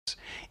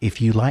If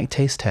you like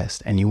Taste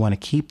Test and you want to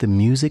keep the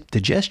music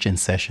digestion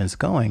sessions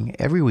going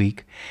every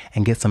week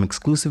and get some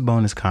exclusive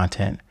bonus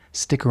content,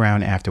 stick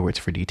around afterwards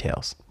for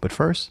details. But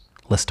first,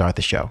 let's start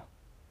the show.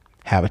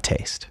 Have a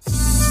taste.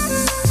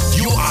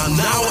 You are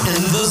now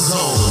in the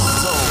zone.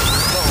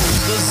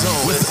 The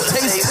zone with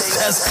Taste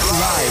Test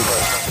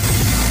Live.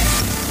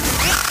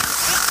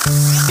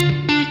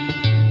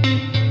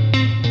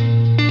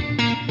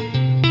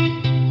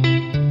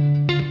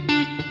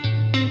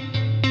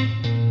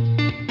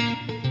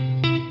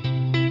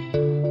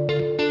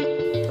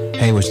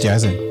 Hey, what's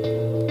jazzing?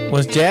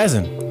 What's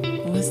jazzing?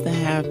 What's the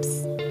haps?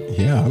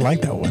 Yeah, I like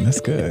that one. That's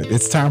good.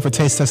 It's time for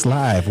Taste Test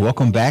Live.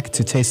 Welcome back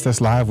to Taste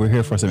Test Live. We're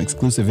here for some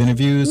exclusive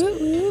interviews,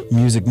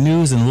 music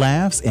news, and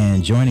laughs.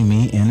 And joining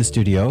me in the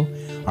studio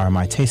are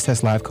my Taste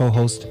Test Live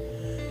co-host,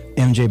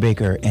 MJ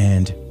Baker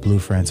and Blue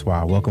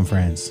Francois. Welcome,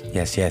 friends.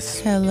 Yes,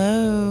 yes.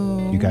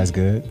 Hello. You guys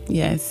good?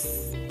 Yes.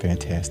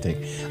 Fantastic.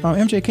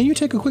 MJ, can you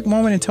take a quick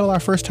moment and tell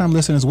our first-time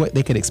listeners what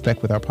they could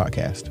expect with our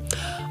podcast?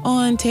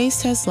 On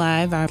Taste Test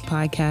Live, our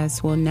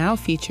podcast will now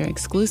feature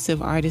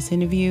exclusive artist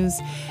interviews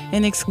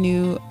and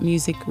new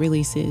music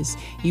releases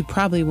you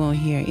probably won't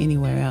hear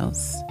anywhere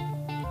else.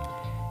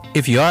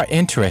 If you are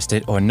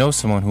interested or know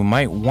someone who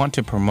might want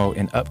to promote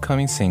an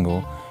upcoming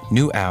single,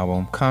 new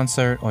album,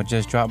 concert, or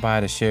just drop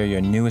by to share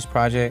your newest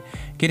project,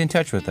 get in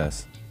touch with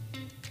us.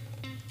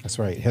 That's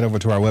right. Head over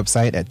to our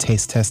website at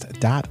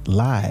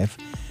tastetest.live.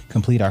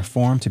 Complete our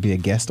form to be a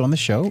guest on the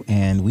show,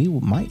 and we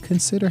might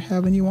consider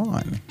having you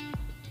on.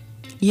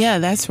 Yeah,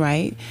 that's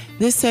right.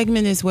 This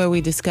segment is where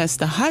we discuss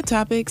the hot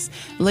topics,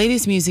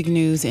 latest music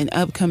news, and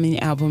upcoming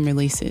album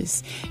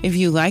releases. If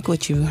you like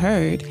what you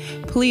heard,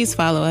 please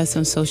follow us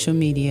on social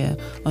media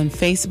on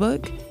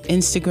Facebook,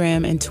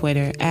 Instagram, and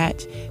Twitter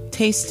at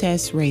Taste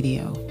Test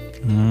Radio.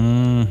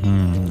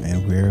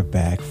 And we're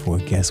back for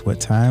guess what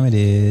time it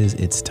is.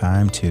 It's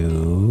time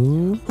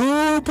to...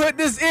 Who put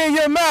this in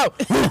your mouth?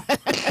 Who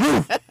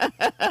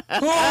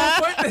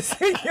put this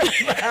in your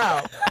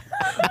mouth?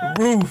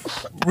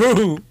 Roof.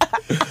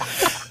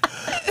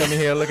 Come in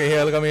here, look at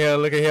here, look at me here,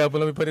 look at here. But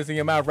let me put this in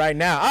your mouth right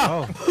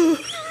now.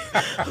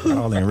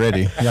 Y'all ain't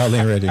ready.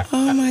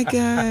 Oh my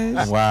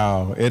gosh.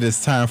 Wow. It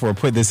is time for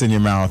Put This in Your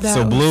Mouth. That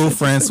So was Blue such a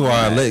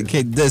Francois,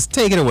 surprise. just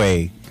take it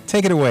away.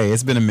 Take it away.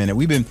 It's been a minute.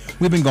 We've been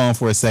gone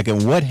for a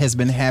second. What has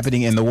been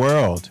happening in the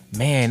world?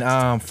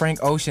 Man, Frank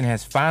Ocean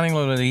has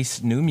finally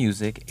released new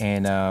music,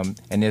 and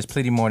there's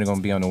plenty more going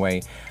to be on the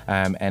way.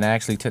 And I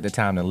actually took the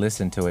time to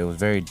listen to it. It was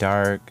very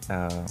dark,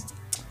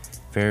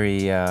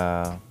 very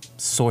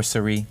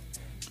sorcery.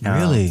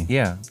 Really?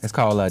 Yeah. It's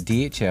called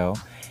DHL,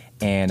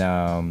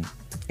 and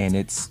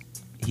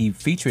he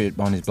featured it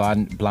on his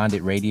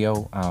Blonded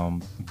Radio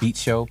beat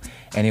show,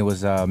 and it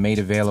was made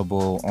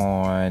available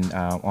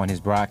on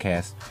his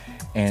broadcast.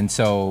 And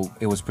so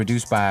it was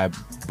produced by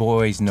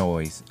Boys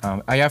Noise.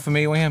 Are y'all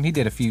familiar with him? He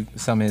did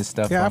some of his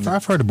stuff. Yeah,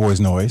 I've heard of Boys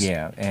Noise.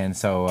 Yeah, and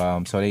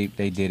so they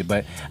did it.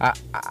 But I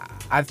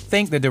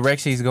think the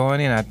direction he's going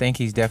in, I think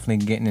he's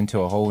definitely getting into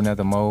a whole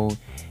nother mode.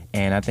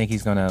 And I think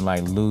he's gonna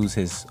lose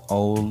his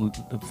old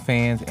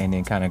fans and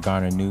then kind of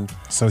garner new.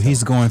 So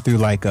he's going through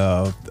like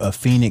a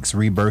phoenix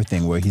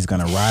rebirthing where he's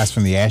gonna rise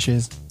from the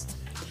ashes.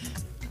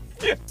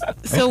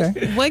 So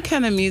Okay. what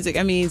kind of music?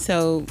 I mean,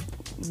 so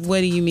what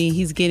do you mean?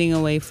 He's getting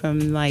away from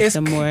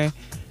the more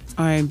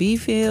R&B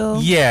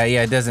feel? Yeah,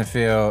 it doesn't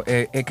feel.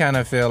 It kind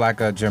of feel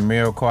like a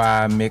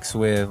Jamiroquai mixed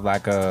with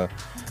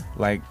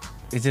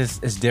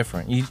it's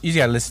different. You just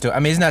gotta listen to it. I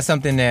mean, it's not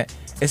something that.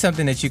 It's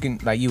something that you can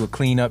you would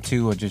clean up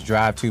to or just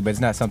drive to, but it's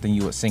not something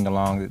you would sing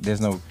along.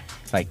 There's no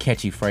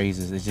catchy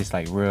phrases. It's just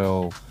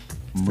real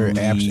Very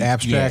moody,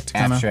 abstract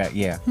kinda? abstract,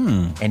 yeah.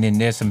 And then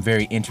there's some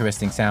very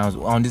interesting sounds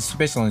on this,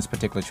 especially on this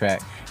particular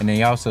track. And then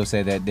he also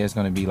said that there's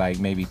going to be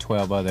maybe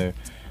 12 other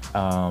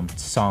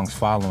songs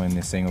following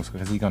the singles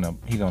because he's gonna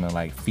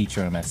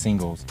feature them as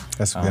singles.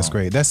 That's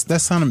great.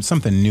 That's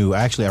something new.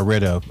 Actually, I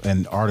read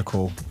an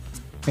article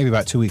maybe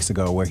about 2 weeks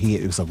ago where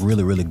it was a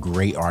really, really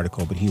great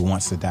article, but he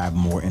wants to dive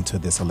more into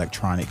this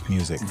electronic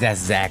music. That's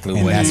exactly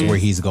and what that's it is. where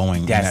he's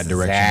going. That's in that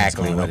direction.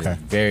 exactly what Okay.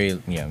 it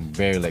is.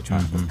 Very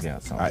electronic. Yeah,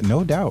 so.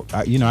 No doubt.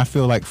 I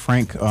feel like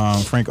Frank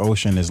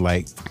Ocean is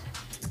when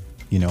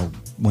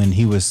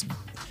he was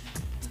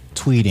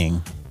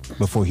tweeting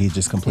before he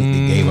just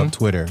completely gave up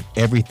Twitter,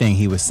 everything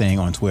he was saying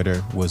on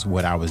Twitter was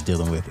what I was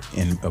dealing with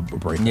in a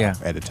breakup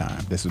at the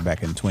time. This was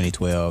back in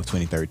 2012,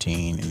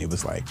 2013, and it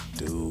was like,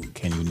 dude,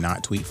 can you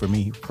not tweet for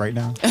me right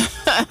now?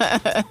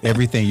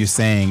 Everything you're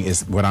saying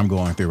is what I'm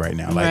going through right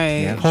now.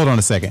 Right. Hold on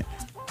a second.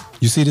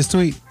 You see this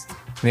tweet?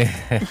 You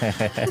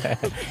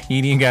ain't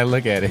even gotta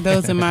look at it.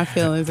 Those are my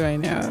feelings right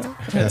now.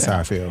 That's how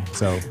I feel.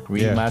 So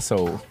Read my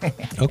soul.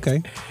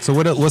 Okay. So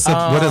what's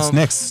up? What else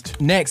next?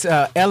 Next,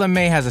 Ella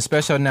Mai has a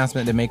special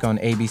announcement to make on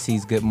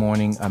ABC's Good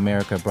Morning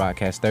America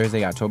broadcast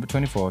Thursday, October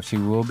 24th. She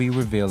will be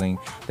revealing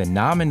the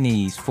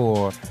nominees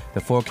for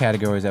the 4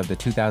 categories of the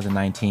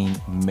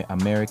 2019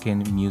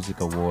 American Music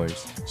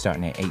Awards,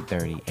 starting at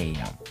 8:30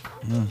 a.m.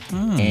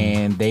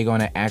 And they're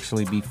gonna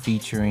actually be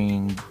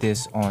featuring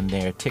this on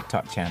their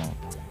TikTok channel.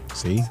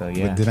 See? So,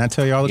 yeah. But didn't I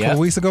tell you all a couple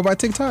weeks ago about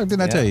TikTok?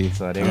 Didn't I tell you?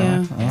 So there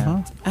Yeah. you go.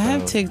 Yeah. I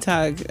have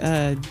TikTok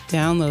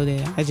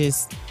downloaded. I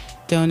just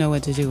don't know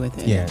what to do with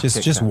it. Yeah,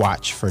 just TikTok.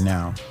 watch for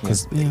now.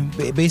 Because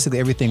basically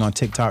everything on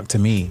TikTok, to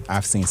me,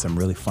 I've seen some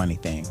really funny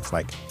things,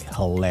 like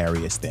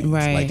hilarious things.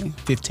 Right. Like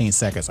 15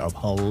 seconds of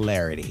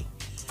hilarity.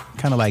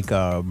 Kind of like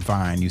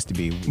Vine used to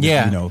be.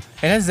 Yeah. You know,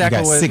 And that's exactly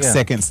you got what- 6 yeah.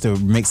 seconds to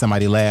make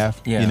somebody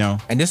laugh. Yeah. You know?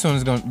 And this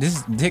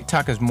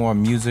TikTok is more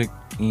music,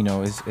 you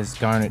know, it's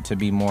garnered to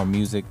be more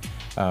music,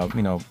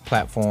 you know,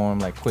 platform,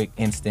 like quick,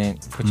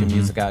 instant, put your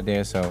music out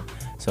there. So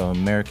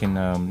American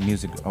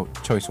Music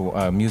Choice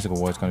Music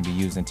Awards going to be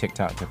using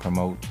TikTok to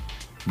promote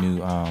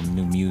new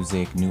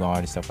music, new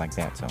artists, stuff like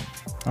that. So.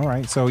 All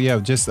right. So, yeah,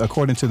 just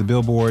according to the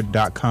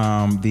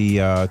Billboard.com, the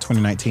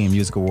 2019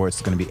 Music Awards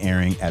is going to be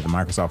airing at the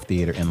Microsoft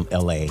Theater in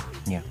L.A.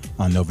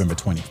 On November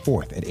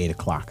 24th at 8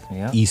 o'clock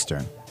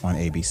Eastern on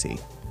ABC.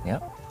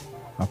 Yep.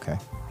 Okay.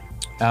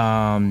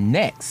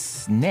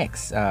 Next,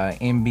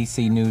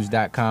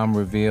 NBCnews.com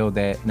revealed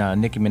that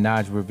Nicki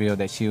Minaj revealed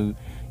that she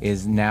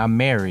is now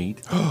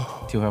married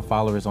to her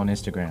followers on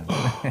Instagram.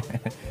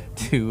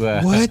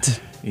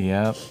 What?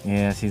 Yep.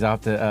 Yeah, she's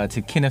off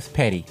to Kenneth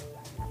Petty.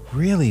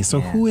 Really?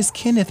 So who is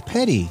Kenneth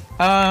Petty?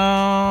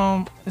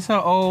 It's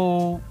her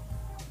old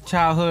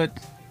childhood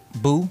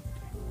boo.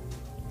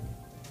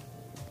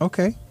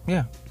 Okay.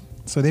 Yeah.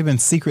 So they've been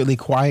secretly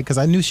quiet because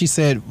I knew she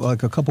said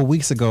like a couple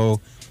weeks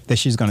ago that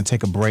she's going to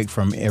take a break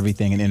from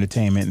everything in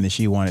entertainment and that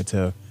she wanted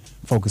to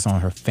focus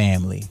on her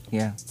family.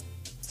 Yeah.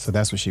 So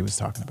that's what she was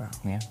talking about.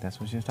 Yeah,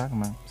 that's what she was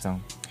talking about. So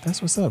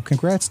That's what's up.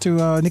 Congrats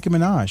to Nicki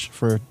Minaj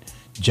for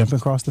jumping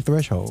across the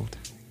threshold.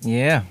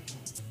 yeah.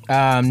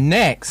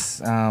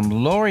 Next,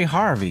 Lori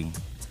Harvey.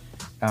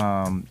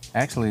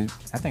 Actually,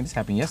 I think this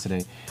happened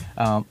yesterday.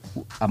 A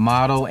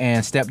model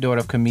and stepdaughter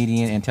of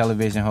comedian and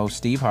television host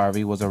Steve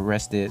Harvey was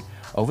arrested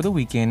over the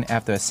weekend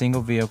after a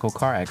single vehicle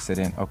car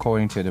accident,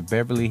 according to the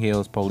Beverly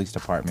Hills Police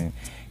Department.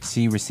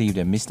 She received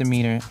a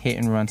misdemeanor hit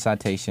and run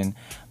citation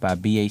by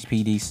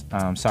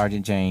BHPD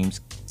Sergeant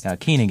James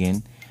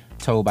Keenan,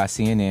 told by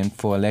CNN,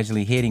 for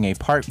allegedly hitting a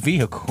parked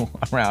vehicle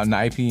around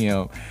 9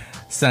 p.m.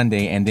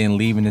 Sunday and then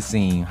leaving the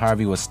scene.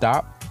 Harvey was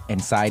stopped and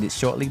cited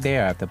shortly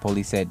thereafter.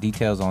 Police said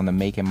details on the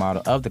make and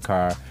model of the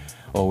car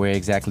or where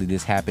exactly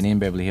this happened in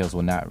Beverly Hills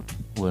were not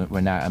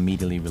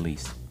immediately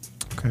released.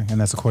 Okay,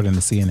 and that's according to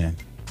CNN.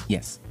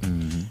 Yes.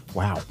 Mm-hmm.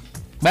 Wow.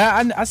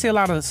 But I see a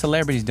lot of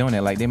celebrities doing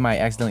that. Like they might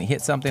accidentally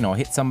hit something or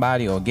hit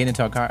somebody or get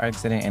into a car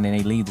accident and then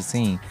they leave the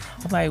scene.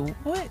 I'm like,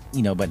 what?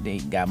 You know, but they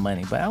got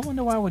money. But I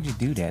wonder why would you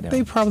do that? Though?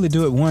 They probably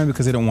do it, one,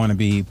 because they don't want to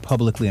be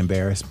publicly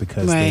embarrassed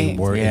because they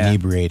were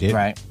inebriated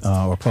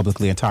or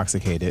publicly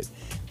intoxicated.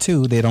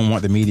 Two, they don't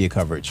want the media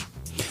coverage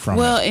from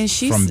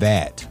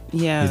that.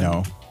 Yeah. You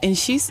know.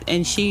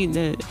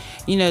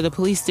 The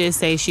police did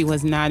say she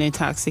was not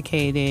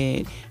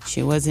intoxicated.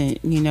 She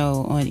wasn't,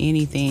 on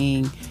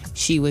anything.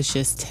 She was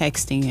just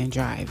texting and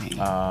driving.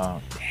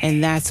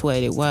 And that's what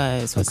it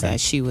was that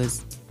she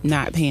was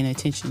not paying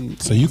attention.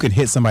 So you could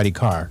hit somebody's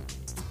car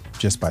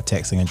just by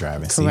texting and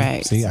driving.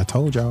 Correct. See, I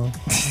told y'all.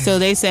 So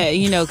they said,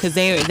 because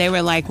they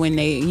were like when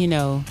they,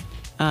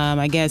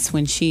 I guess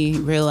when she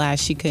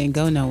realized she couldn't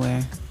go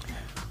nowhere.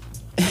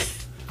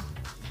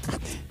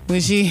 When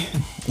she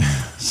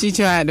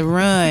tried to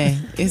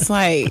run, it's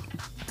like,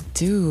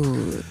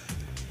 dude.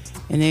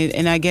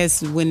 And I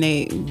guess when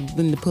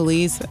the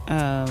police,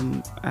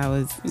 I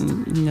was,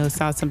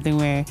 saw something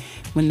where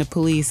when the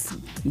police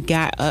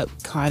caught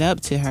up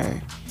to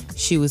her,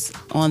 she was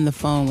on the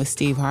phone with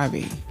Steve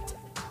Harvey.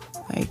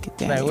 Like,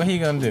 Daddy, like what he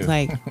gonna do?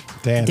 Like,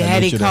 Dad,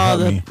 Daddy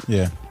called me.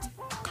 Yeah,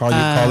 call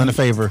in a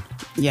favor.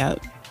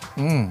 Yep.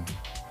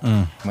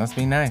 Must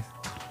be nice.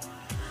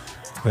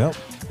 Well.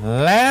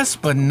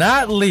 Last but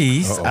not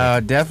least,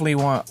 definitely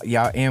want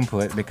y'all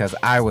input because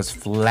I was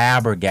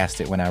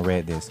flabbergasted when I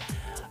read this.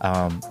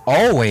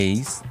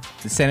 Always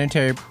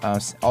sanitary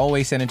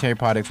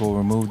products will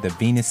remove the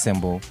Venus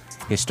symbol,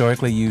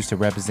 historically used to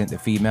represent the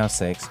female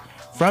sex,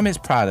 from its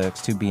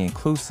products to be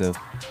inclusive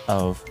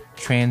of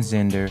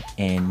transgender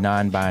and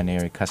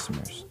non-binary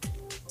customers.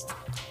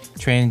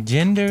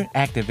 Transgender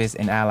activists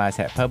and allies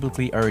have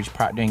publicly urged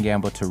Procter &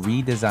 Gamble to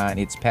redesign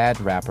its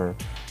pad wrapper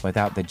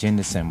without the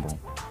gender symbol.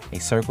 A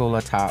circle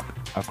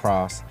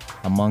across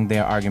among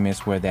their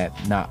arguments were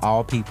that not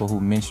all people who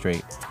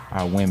menstruate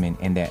are women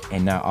and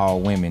not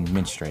all women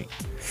menstruate.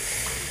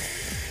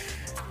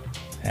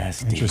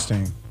 That's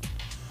interesting. Deep.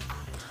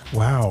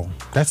 Wow,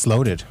 that's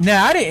loaded.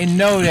 Now, I didn't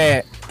know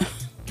that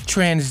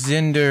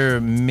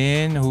transgender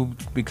men who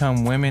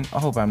become women, I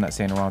hope I'm not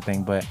saying the wrong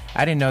thing, but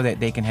I didn't know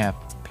that they can have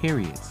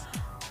periods.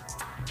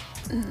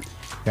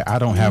 Yeah, I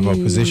don't have a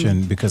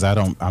position because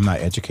I'm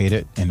not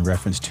educated in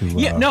reference to.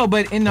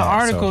 But in the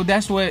article,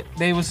 that's what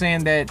they were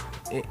saying, that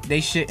they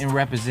shouldn't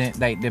represent,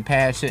 like the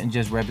pad shouldn't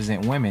just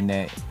represent women.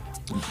 That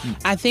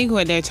I think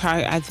what they're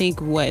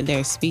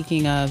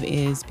speaking of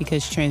is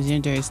because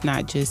transgender is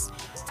not just,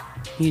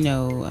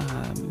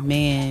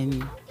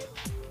 man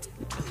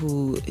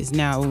who is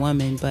now a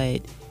woman, but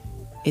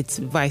it's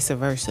vice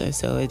versa.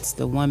 So it's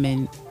the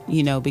woman,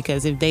 you know,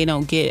 because if they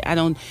don't get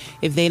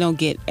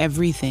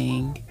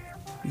everything,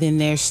 then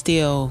they're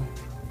still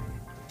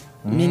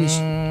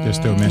they're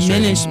still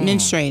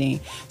menstruating.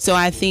 So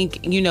I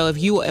think, you know, if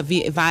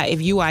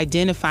you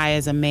identify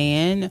as a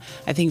man,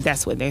 I think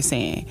that's what they're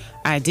saying.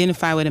 I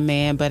identify with a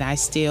man, but I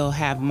still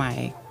have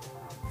my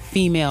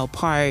female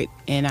part,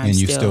 and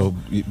you still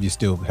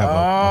have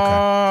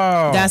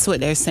okay. That's what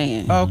they're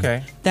saying.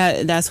 Okay.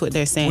 That's what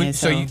they're saying.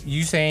 So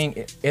you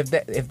saying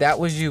if that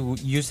was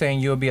you saying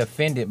you'll be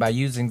offended by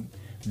using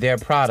their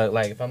product?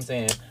 Like if I'm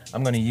saying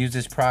I'm going to use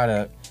this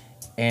product,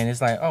 and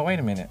it's like, oh wait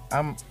a minute,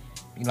 I'm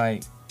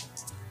like,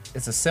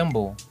 it's a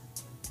symbol.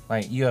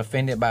 Like you're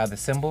offended by the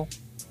symbol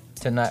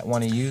to not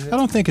want to use it? I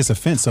don't think it's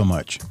offense so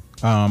much.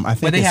 I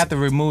think but they have to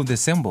remove the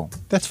symbol.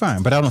 That's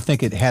fine, but I don't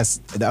think it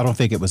has. I don't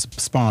think it was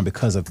spawned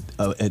because of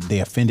they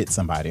offended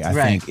somebody. I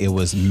think it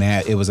was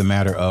a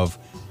matter of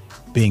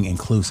being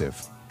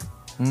inclusive.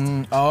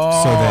 So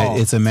that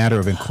it's a matter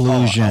of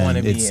inclusion.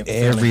 It's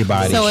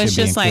everybody so should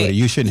be included. Like,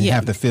 you shouldn't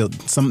have to feel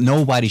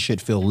nobody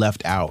should feel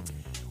left out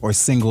or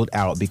singled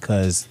out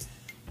because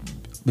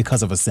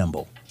of a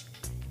symbol.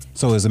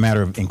 So it's a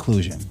matter of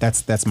inclusion.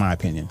 That's my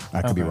opinion.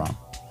 I could be wrong.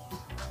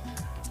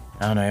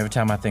 I don't know. Every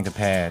time I think of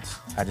pads,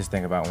 I just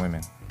think about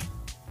women.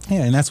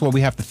 Yeah, and that's what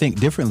we have to think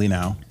differently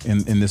now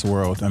in this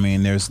world. I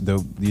mean,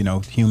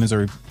 humans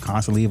are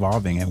constantly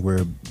evolving, and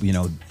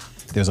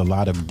there's a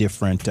lot of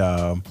different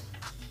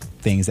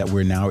things that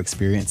we're now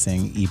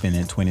experiencing, even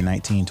in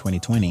 2019,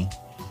 2020,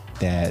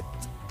 that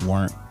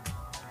weren't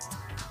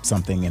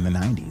something in the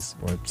 90s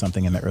or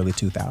something in the early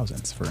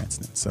 2000s, for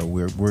instance. So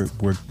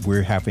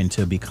we're having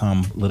to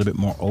become a little bit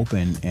more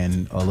open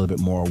and a little bit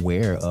more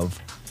aware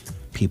of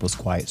people's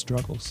quiet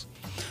struggles.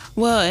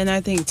 Well, and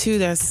I think too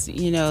that's,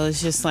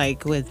 it's just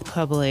like with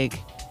public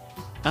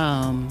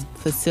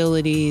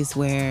facilities,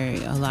 where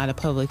a lot of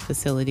public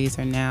facilities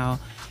are now,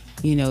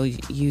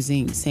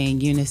 saying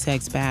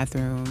unisex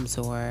bathrooms,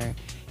 or,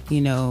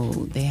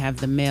 they have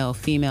the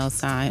male-female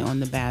sign on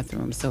the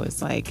bathroom. So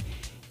it's like,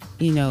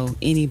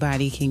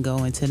 anybody can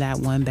go into that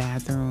one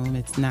bathroom.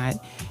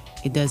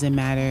 It doesn't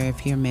matter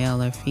if you're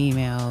male or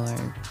female,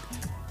 or,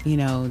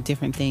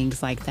 different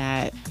things like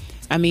that.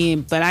 I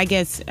mean, but I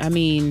guess,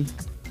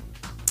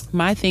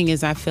 my thing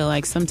is, I feel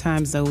like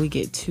sometimes though we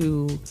get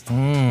too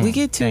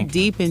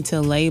deep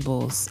into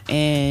labels,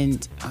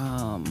 and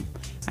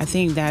I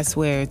think that's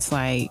where it's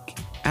like,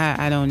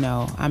 I don't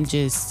know. I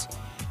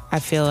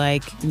feel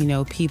like,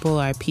 people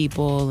are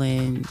people,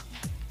 and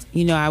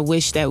I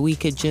wish that we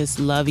could just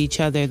love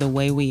each other the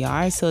way we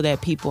are, so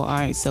that people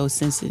aren't so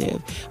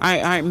sensitive,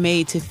 aren't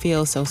made to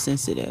feel so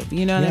sensitive.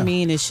 You know what I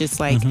mean? It's just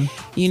like,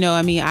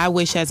 I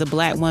wish as a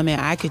black woman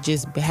I could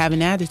just have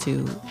an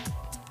attitude.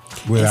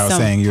 Without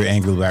saying you're an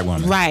angry black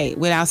woman. Right.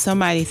 Without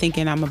somebody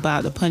thinking I'm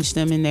about to punch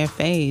them in their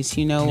face,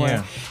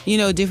 or,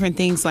 different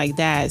things like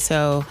that.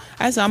 So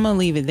I'm going to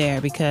leave it there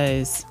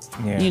because,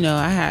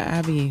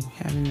 I be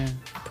having to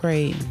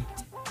pray and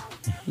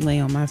lay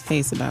on my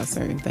face about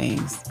certain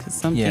things. Because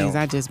some things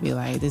I just be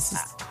like, this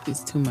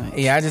is too much.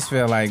 Yeah, I just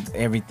feel like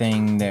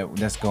everything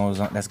that's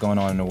going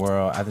on in the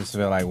world, I just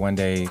feel like one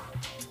day,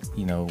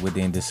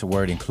 within this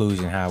word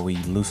inclusion, how we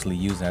loosely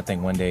use it, I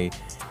think one day,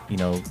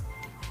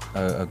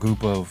 a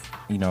group of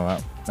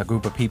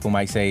people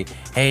might say,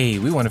 "Hey,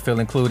 we want to feel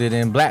included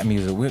in black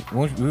music. We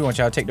want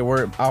y'all to take the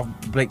word off,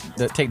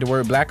 take the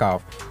word black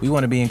off. We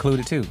want to be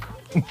included too."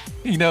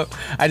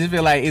 I just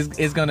feel like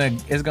it's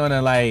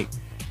gonna like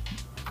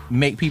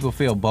make people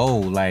feel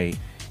bold. Like,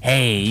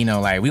 hey,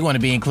 like we want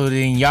to be included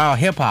in y'all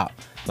hip hop.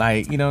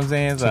 Like, you know what I'm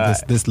saying? So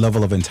this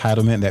level of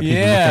entitlement that people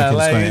think is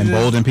going to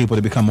embolden people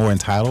to become more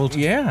entitled.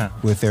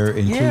 With their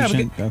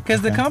inclusion. Yeah,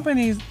 because the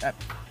companies,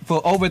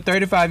 for over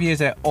 35 years,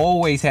 that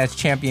always has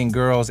championed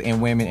girls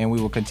and women, and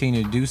we will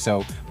continue to do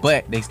so.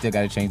 But they still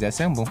got to change that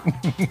symbol,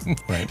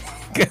 right?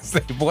 Because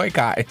they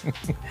boycott.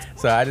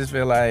 So I just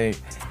feel like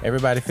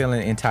everybody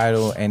feeling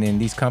entitled, and in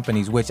these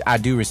companies, which I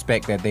do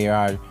respect that they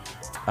are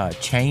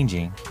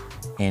changing,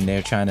 and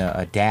they're trying to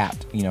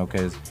adapt.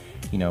 Because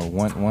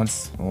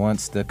once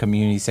the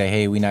community say,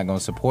 "Hey, we're not going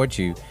to support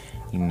you,"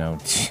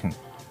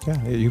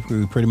 Yeah, you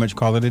pretty much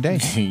call it a day.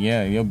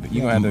 You're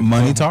gonna have to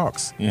money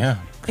talks. Yeah.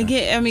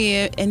 Again,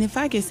 and if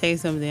I could say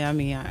something, I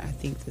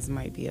think this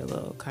might be a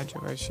little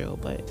controversial,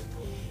 but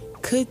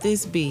could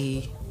this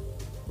be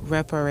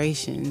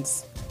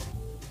reparations?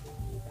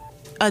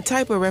 A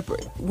type of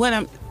reparations,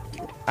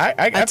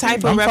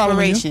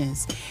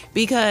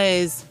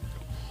 because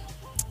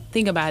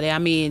think about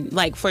it.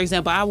 Like, for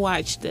example, I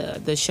watched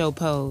the show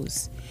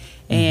Pose.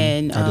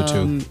 And I did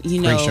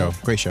too.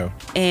 Great show.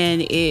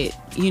 And it,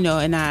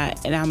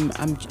 I'm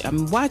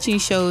watching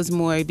shows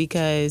more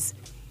because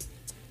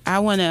I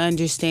want to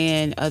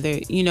understand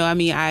other,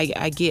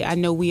 I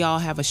know we all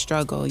have a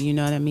struggle, you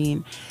know what I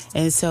mean?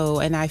 And so,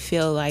 and I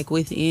feel like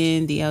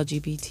within the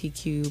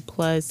LGBTQ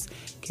plus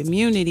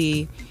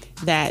community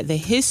that the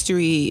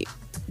history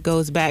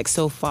goes back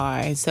so far,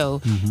 and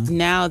so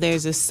now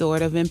there's a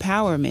sort of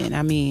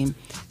empowerment.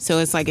 So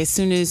it's like as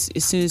soon as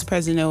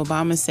President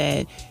Obama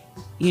said,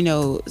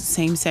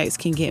 same sex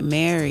can get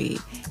married.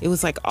 It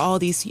was like all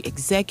these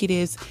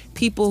executives,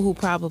 people who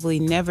probably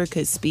never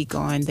could speak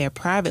on their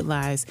private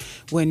lives,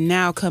 were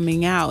now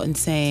coming out and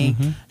saying,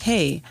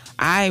 hey,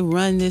 I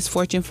run this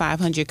Fortune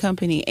 500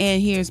 company,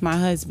 and here's my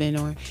husband,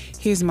 or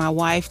here's my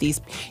wife.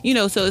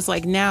 So it's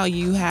like now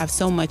you have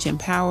so much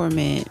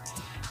empowerment.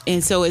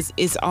 And so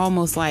it's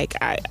almost like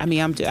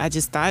I'm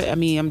just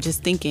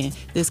thinking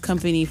this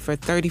company for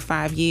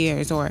 35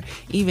 years, or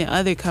even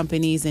other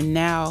companies, and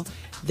now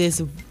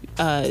this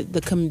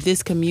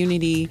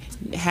community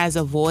has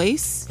a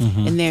voice,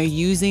 and they're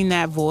using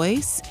that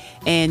voice,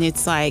 and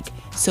it's like,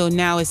 so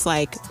now it's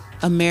like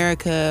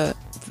America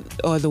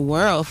or the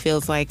world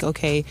feels like,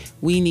 okay,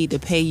 we need to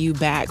pay you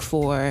back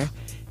for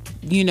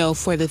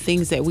the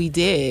things that we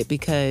did,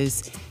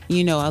 because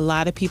a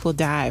lot of people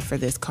died for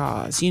this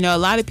cause. A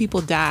lot of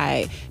people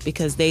died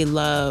because they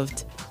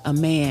loved a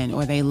man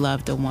or they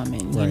loved a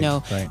woman,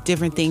 right.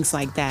 Different things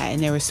like that.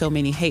 And there were so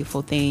many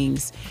hateful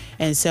things.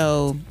 And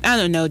so, I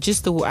don't know, I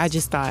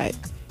just thought,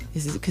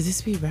 could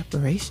this be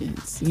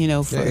reparations? For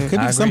it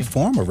could be some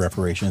form of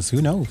reparations.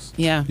 Who knows?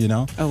 Yeah.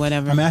 Or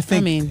whatever. I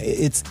think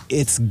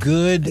it's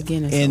good.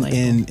 Again,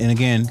 and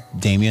again,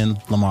 Damian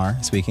Lamar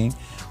speaking,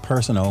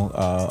 personal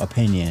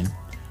opinion.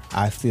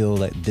 I feel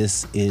that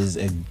this is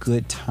a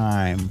good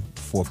time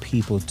for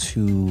people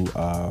to.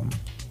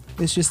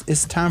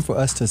 It's time for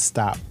us to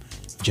stop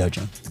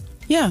judging.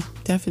 Yeah,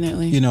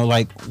 definitely.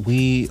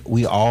 We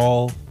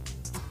all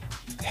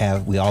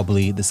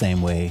bleed the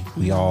same way.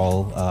 We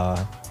all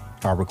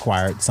are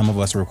required. Some of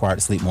us are required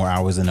to sleep more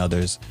hours than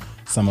others.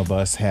 Some of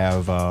us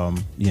have,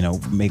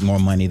 make more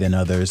money than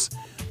others.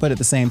 But at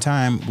the same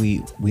time,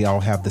 we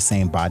all have the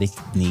same body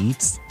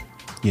needs.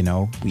 We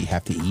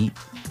have to eat.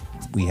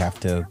 We have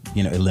to,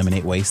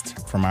 eliminate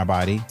waste from our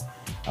body.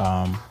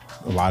 A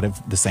lot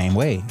of the same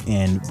way.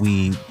 And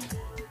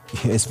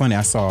it's funny,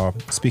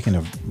 speaking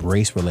of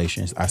race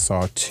relations, I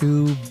saw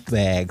 2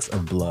 bags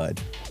of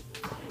blood.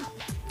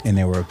 And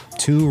there were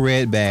 2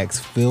 red bags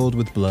filled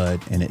with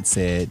blood. And it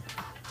said,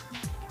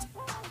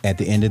 at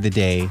the end of the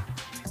day,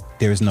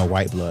 there is no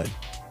white blood.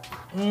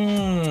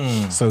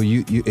 So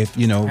if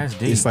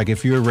it's like,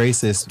 if you're a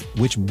racist,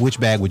 which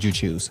bag would you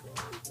choose?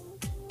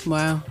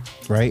 Wow.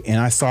 Right? And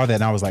I saw that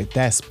and I was like,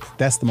 that's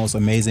the most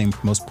amazing,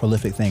 most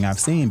prolific thing I've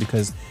seen,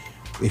 because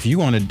if you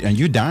want to, and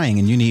you're dying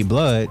and you need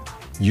blood,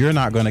 you're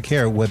not going to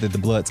care whether the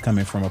blood's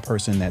coming from a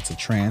person that's a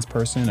trans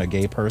person, a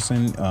gay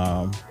person.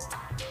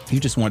 You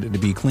just want it to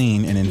be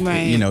clean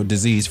and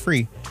disease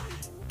free,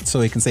 so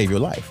it can save your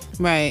life.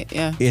 Right.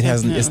 Yeah. It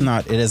hasn't. It's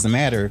not. It doesn't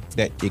matter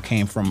that it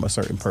came from a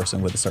certain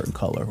person with a certain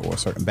color or a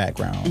certain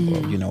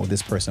background, or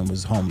this person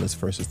was homeless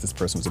versus this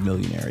person was a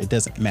millionaire. It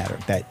doesn't matter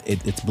that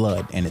it's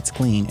blood and it's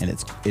clean and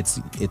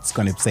it's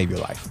going to save your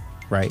life.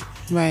 Right.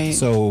 Right.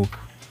 So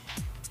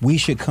we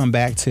should come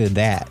back to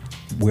that,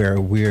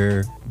 where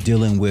we're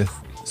dealing with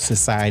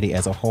society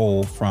as a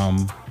whole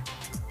from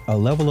a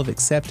level of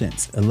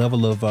acceptance, a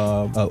level of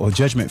or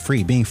judgment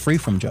free, being free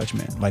from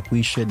judgment. Like,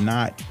 we should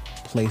not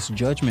place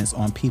judgments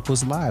on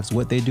people's lives,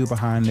 what they do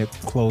behind their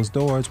closed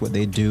doors, what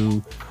they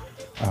do,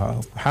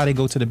 how they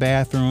go to the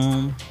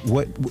bathroom,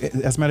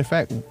 as a matter of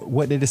fact,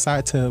 what they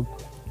decide to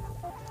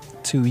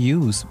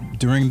use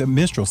during the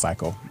menstrual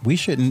cycle. I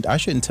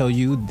shouldn't tell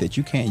you that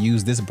you can't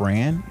use this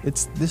brand.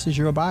 This is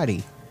your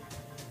body.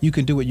 You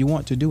can do what you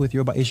want to do with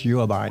your body. It's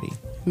your body,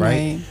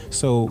 right?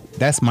 So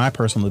that's my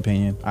personal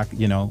opinion.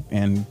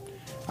 And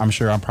I'm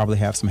sure I'll probably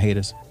have some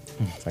haters.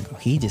 It's like,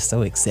 he just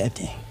so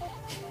accepting.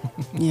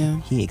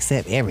 Yeah. He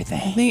accept everything.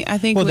 I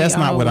think. Well, that's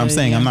not what I'm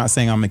saying. Yeah. I'm not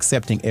saying I'm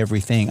accepting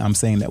everything. I'm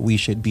saying that we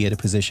should be at a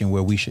position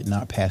where we should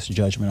not pass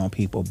judgment on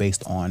people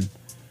based on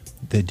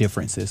the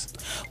differences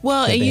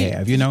that they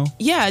have,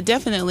 Yeah,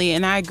 definitely.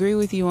 And I agree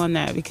with you on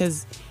that,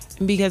 because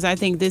I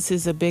think this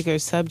is a bigger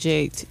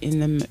subject in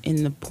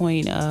the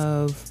point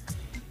of,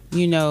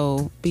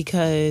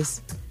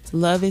 because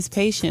love is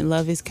patient,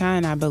 love is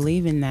kind. I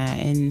believe in that,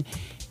 and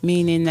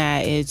meaning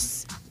that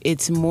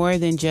it's more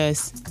than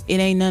just, it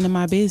ain't none of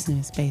my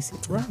business,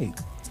 basically. Right.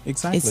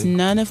 Exactly. It's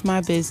none of my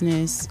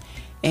business.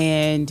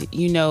 And,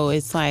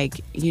 it's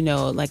like,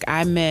 like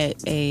I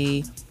met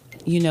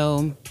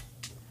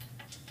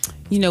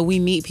we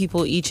meet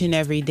people each and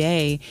every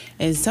day,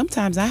 and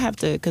sometimes I have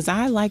to, because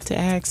I like to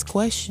ask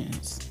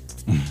questions.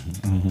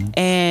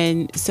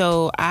 And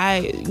so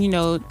I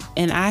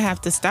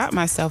have to stop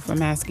myself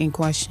from asking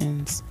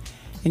questions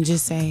and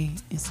just say,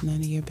 it's none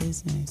of your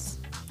business.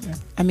 Yeah.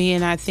 I mean,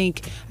 and I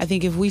think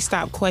if we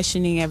stop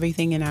questioning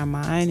everything in our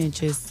mind and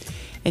just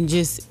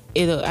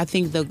I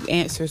think the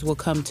answers will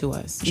come to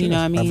us. Sure. You know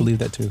what I mean? I believe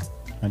that too.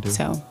 I do.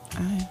 So,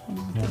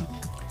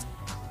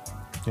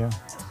 yeah.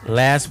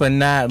 Last but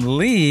not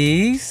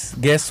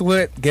least, guess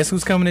what? Guess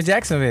who's coming to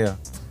Jacksonville?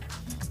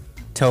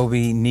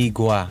 Toby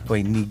Nigua.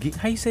 Wait,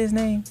 how you say his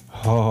name?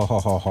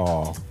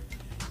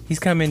 He's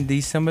coming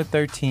December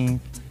 13th,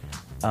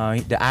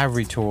 the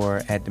Ivory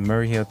Tour at the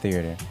Murray Hill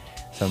Theater.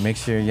 So make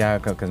sure y'all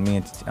go, because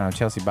me and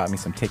Chelsea bought me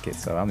some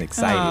tickets, so I'm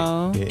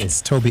excited.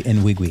 It's Toby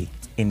Nwigwe.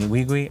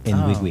 Nwigwe?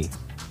 Nwigwe.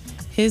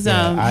 His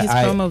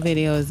promo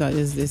video is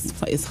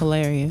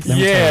hilarious.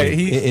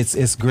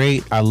 It's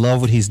great. I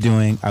love what he's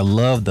doing. I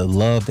love the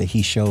love that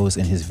he shows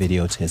in his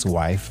video to his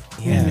wife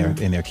and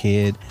their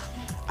kid.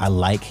 I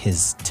like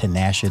his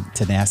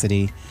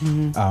tenacity.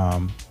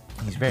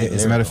 He's very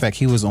as a matter of fact,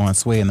 he was on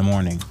Sway in the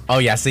Morning. Oh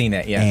yeah, I seen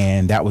that. Yeah,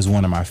 and that was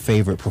one of my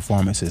favorite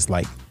performances.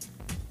 Like,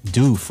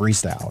 dude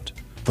freestyled.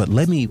 But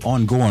let me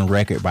go on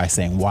record by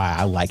saying why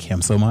I like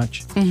him so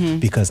much.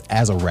 Because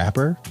as a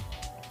rapper,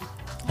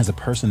 as a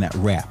person that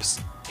raps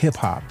hip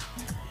hop,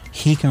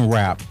 he can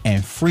rap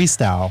and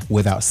freestyle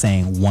without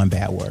saying one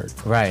bad word.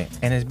 Right,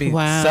 and it's big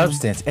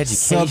substance,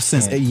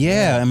 education.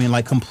 Yeah. I mean,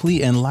 like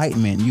complete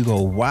enlightenment. You go,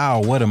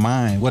 wow, what a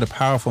mind, what a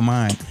powerful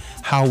mind.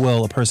 How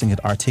well a person could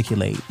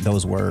articulate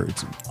those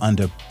words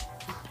under,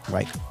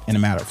 like, in a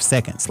matter of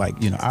seconds. Like,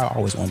 you know, I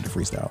always wanted to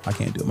freestyle. I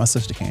can't do it. My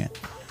sister can't.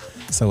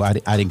 So I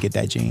didn't get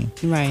that gene.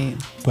 Right.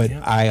 But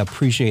I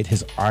appreciate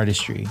his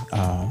artistry.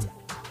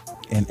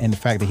 And the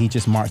fact that he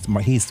just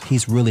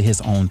he's really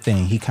his own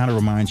thing. He kind of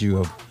reminds you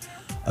of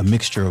a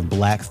mixture of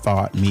Black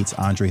Thought meets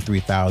Andre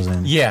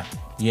 3000. Yeah.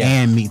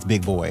 And meets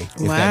Big Boy, if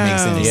that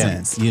makes any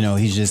sense. You know,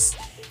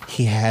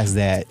 he has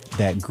that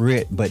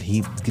grit, but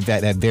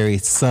that very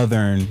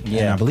southern.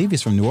 And I believe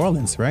he's from New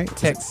Orleans, right?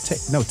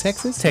 Texas.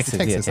 Texas.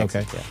 Texas.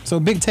 Okay. Yeah. So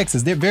big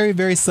Texas. They're very,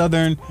 very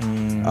southern,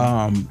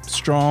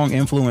 strong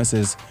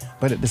influences,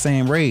 but at the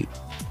same rate,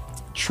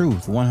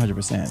 truth,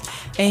 100%.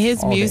 And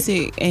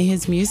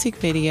his music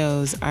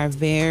videos are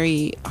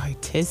very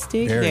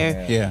artistic.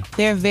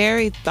 They're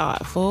very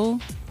thoughtful.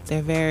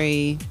 They're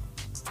very.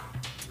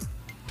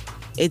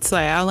 It's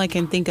like all I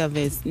can think of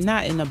is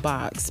not in a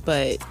box,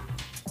 but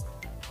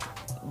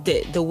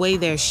the way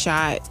they're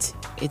shot,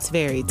 it's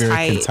very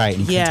tight. Tight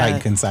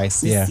and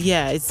concise.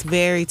 It's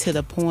very to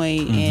the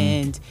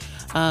point,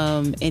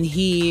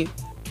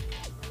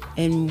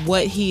 and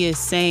what he is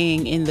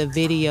saying in the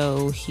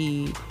video,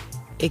 he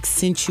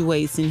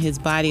accentuates in his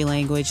body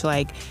language.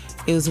 Like,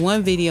 it was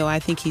one video I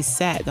think he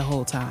sat the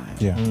whole time.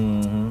 Yeah.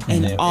 And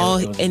it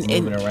was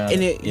moving around.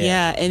 and it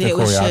the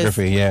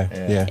choreography,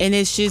 and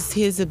it's just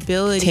his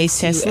ability. Taste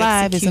Test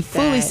Live is a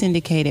fully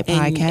syndicated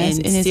podcast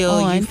and is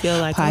on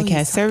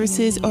podcast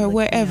services or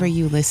wherever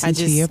you listen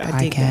to your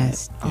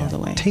podcast. All the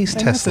way. Taste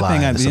Test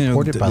Live is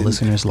supported by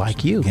listeners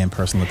like you. Again,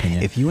 personal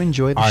opinion. If you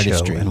enjoy the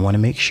show and want to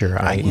make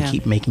sure I can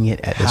keep making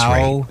it at this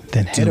rate,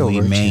 then head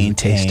over to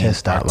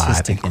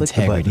tastetest.live and click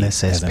the button that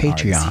says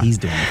Patreon. He's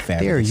doing a fabulous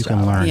there you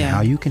can learn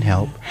how you can help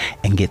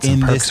and get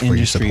some perks for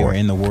your support.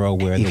 In the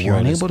world where if you're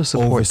unable to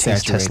support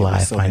Taste Test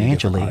Live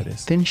financially,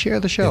 then share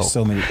the show.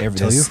 Tell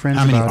your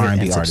friends about it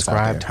and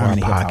subscribe to our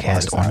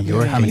podcast on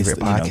your favorite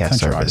podcast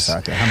service.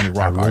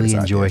 I really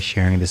enjoy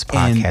sharing this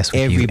podcast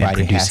with you and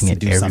producing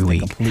it every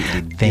week.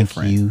 Thank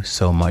you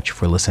so much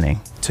for listening.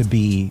 To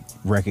be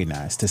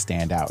recognized, to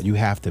stand out, you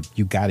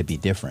got to be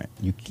different.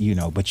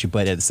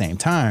 But at the same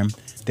time,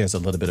 there's a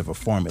little bit of a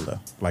formula.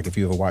 Like, if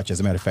you ever watch,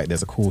 as a matter of fact,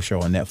 there's a cool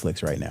show on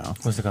Netflix right now.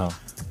 What's it called?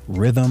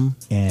 Rhythm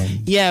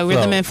and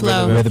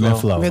Flow.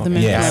 I've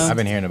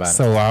been hearing about it.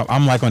 So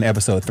I'm like on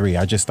episode 3.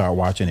 I just started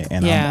watching it,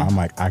 and I'm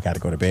like, I got to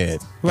go to bed.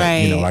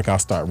 Right. Like I'll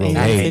start real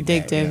late. It's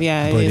addictive.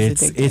 Yeah, but it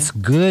is addictive. It's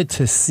good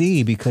to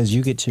see, because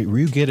you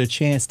get a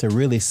chance to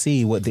really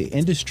see what the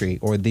industry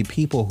or the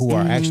people who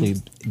are actually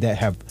that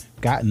have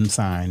gotten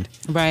signed.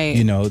 Right.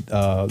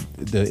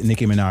 The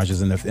Nicki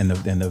Minaj's and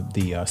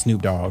the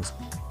Snoop Dogg's.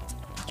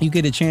 You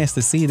get a chance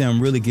to see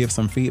them really give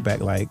some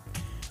feedback, like,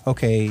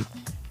 okay,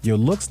 your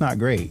look's not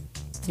great,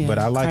 but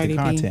I like the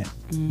content.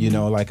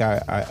 Like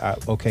I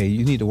okay,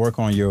 you need to work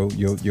on your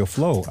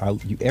flow.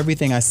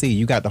 Everything I see,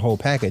 you got the whole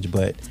package,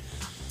 but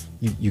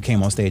you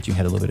came on stage, you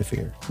had a little bit of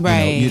fear,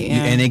 right?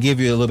 And they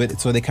give you a little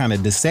bit, so they kind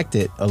of dissect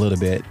it a little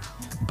bit,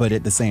 but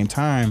at the same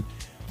time,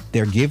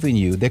 they're giving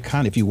you,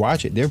 if you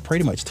watch it, they're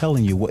pretty much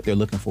telling you what they're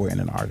looking for in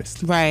an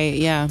artist. Right,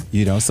 yeah.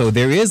 So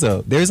there's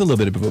a little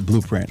bit of a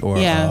blueprint or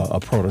a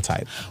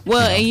prototype.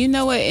 Well, and you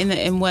know what,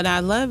 and what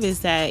I love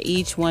is that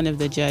each one of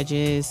the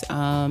judges,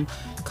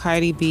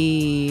 Cardi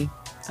B,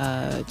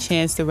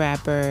 Chance the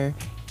Rapper,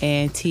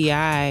 and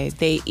T.I.,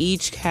 they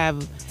each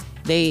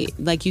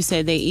like you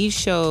said, they each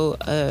show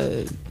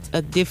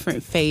a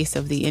different face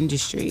of the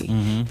industry,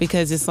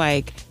 because it's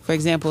like, for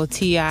example,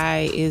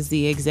 T.I. is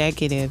the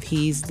executive.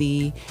 He's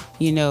the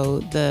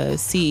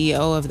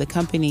CEO of the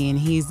company, and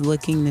he's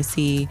looking to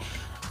see,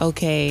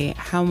 okay,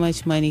 how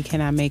much money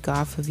can I make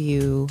off of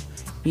you?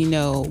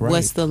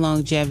 What's the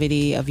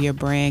longevity of your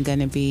brand going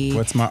to be?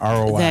 What's my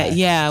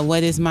ROI?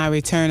 What is my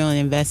return on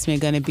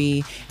investment going to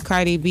be?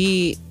 Cardi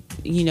B,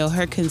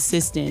 her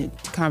consistent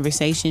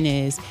conversation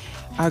is,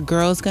 are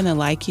girls going to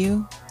like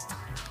you?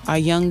 Are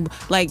young,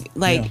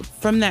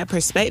 from that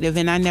perspective,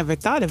 and I never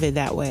thought of it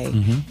that way.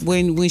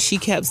 When she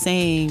kept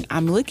saying,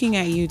 I'm looking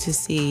at you to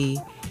see,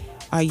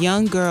 are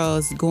young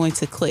girls going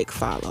to click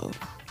follow?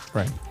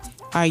 Right.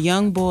 Are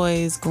young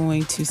boys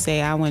going to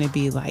say, I want to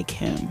be like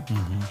him?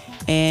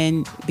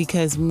 And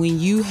because when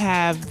you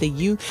have the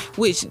youth,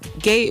 which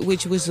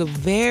was a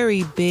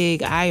very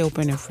big eye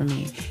opener for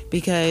me,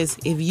 because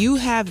if you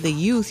have the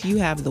youth, you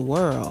have the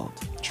world.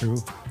 True.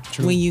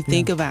 true. When you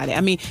think about it.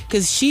 I mean,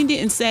 because she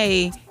didn't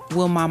say,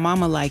 will my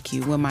mama like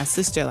you? Will my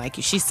sister like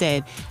you? She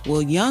said,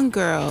 will young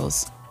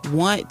girls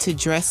want to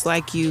dress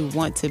like you,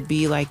 want to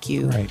be like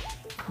you? Right.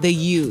 The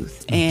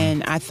youth.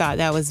 And I thought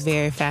that was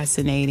very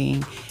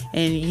fascinating.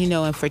 And,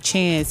 and for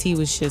Chance, he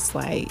was just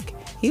like,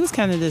 he was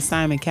kind of the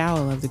Simon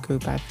Cowell of the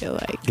group, I feel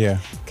like. Yeah.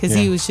 Because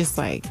he was just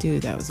like,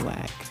 dude, that was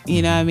whack.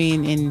 You know what I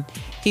mean? And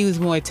he was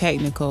more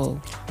technical.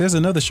 There's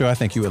another show I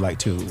think you would like,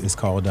 too. It's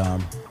called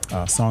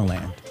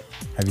Songland.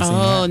 Have you seen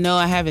that? Oh, no,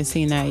 I haven't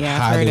seen that yet.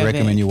 I've highly heard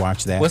recommend you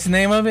watch that. What's the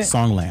name of it?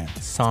 Songland.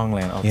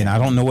 Songland, okay. And I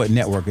don't know what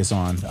network it's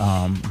on,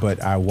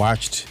 but I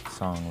watched...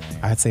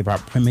 Songland. I'd say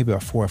maybe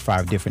about 4 or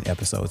 5 different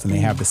episodes, and they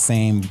have the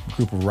same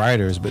group of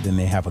writers, but then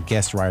they have a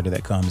guest writer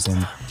that comes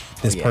in.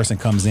 This person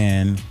comes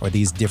in, or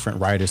these different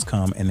writers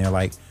come, and they're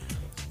like,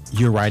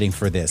 "You're writing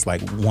for this."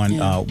 Like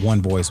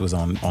One Voice was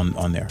on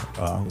there.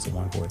 Was it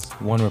One Voice?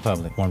 One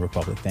Republic. One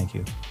Republic. Thank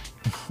you.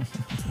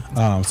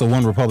 So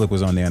One Republic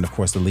was on there, and of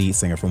course the lead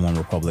singer from One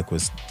Republic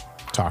was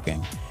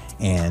talking,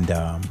 and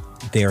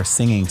they're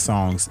singing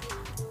songs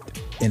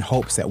in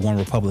hopes that One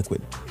Republic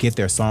would get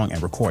their song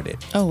and record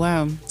it. Oh,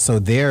 wow. So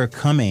they're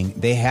coming,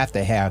 they have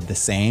to have the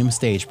same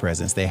stage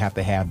presence. They have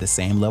to have the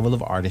same level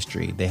of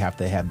artistry. They have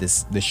to have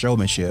the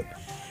showmanship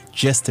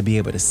just to be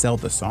able to sell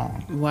the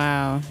song.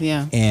 Wow,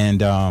 yeah.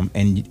 And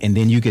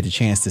then you get the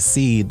chance to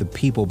see the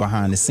people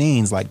behind the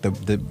scenes, like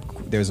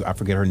there's, I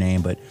forget her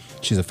name, but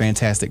she's a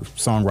fantastic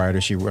songwriter.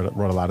 She wrote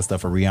a lot of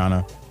stuff for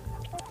Rihanna.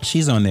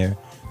 She's on there.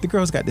 The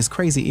girl's got this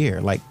crazy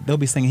ear. Like, they'll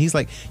be singing. He's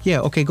like,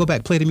 yeah, okay, go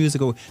back, play the music,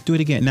 go do it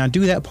again. Now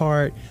do that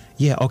part.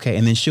 Yeah, okay.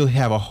 And then she'll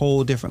have a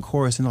whole different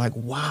chorus. And they're like,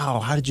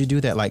 wow, how did you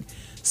do that? Like,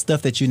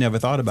 stuff that you never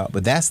thought about.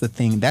 But that's the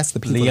thing. That's the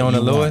people.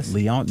 Leona Lewis?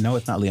 No,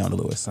 it's not Leona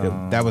Lewis.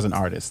 That was an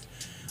artist.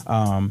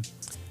 I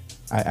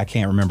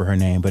can't remember her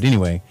name. But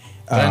anyway.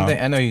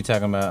 I know you're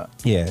talking about.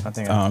 Yeah. I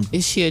think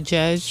is she a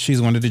judge?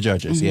 She's one of the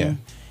judges, yeah.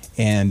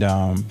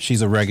 And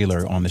she's a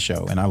regular on the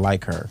show. And I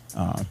like her.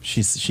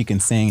 She can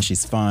sing.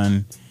 She's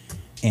fun.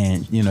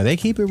 And they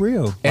keep it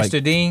real. Esther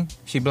Dean,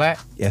 she black?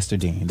 Esther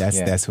Dean,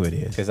 that's who it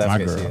is. My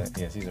girl,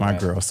 she's my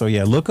girl. So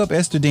yeah, look up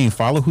Esther Dean.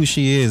 Follow who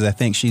she is. I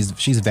think she's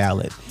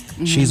valid.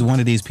 She's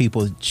one of these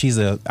people. She's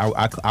I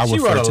she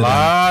refer wrote to a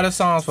lot of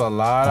songs for a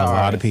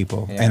lot of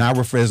people. Yeah. And I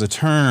refer, there's a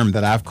term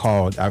that I've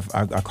called.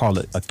 I call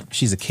it.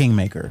 She's a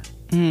kingmaker.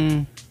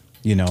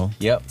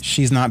 Yep.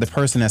 She's not the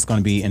person that's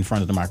going to be in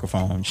front of the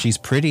microphone. She's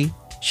pretty.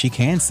 She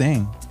can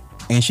sing,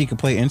 and she can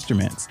play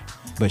instruments,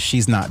 but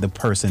she's not the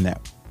person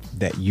that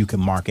you can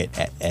market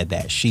at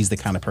that. She's the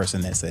kind of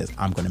person that says,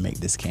 I'm going to make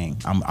this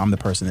king. I'm the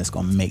person that's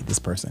going to make this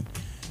person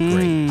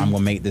great. I'm going to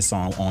make this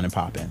song on and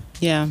poppin'.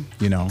 Yeah.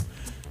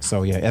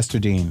 So yeah, Esther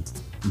Dean,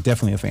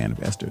 definitely a fan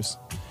of Esther's.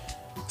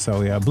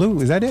 So yeah, Blue,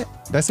 is that it?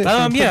 That's it?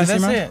 Yeah,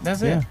 that's it.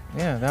 That's it.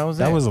 Yeah, that was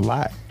it. That was a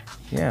lot.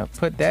 Yeah,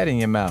 put that in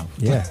your mouth.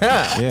 Yeah.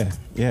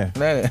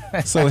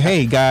 So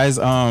hey guys,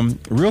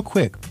 real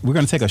quick, we're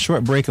going to take a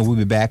short break and we'll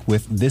be back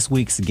with this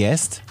week's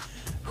guest,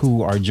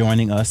 who are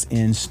joining us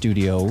in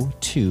Studio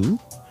 2.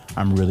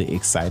 I'm really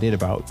excited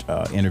about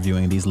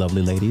interviewing these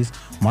lovely ladies,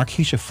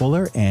 Markeisha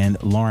Fuller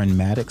and Lauren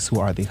Maddox, who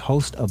are the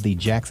host of the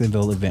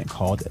Jacksonville event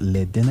called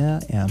Le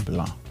Dîner en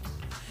Blanc.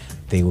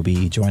 They will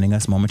be joining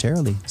us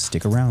momentarily.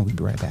 Stick around. We'll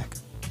be right back.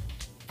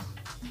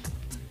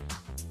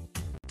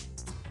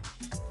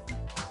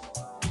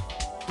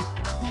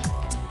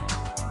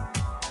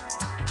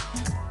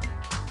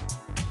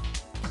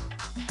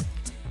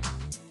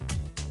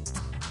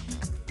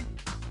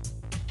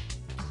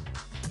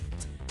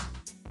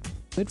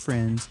 Good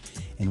friends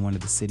in one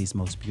of the city's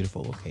most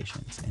beautiful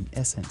locations. In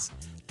essence,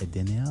 Le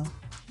Dîner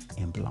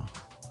en Blanc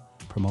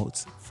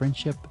promotes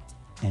friendship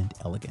and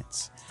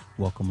elegance.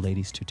 Welcome,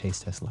 ladies, to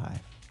Taste Test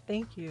Live.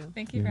 Thank you.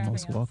 Thank you for having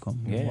us. You're most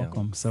welcome. You're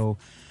welcome. So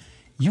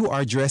you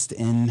are dressed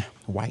in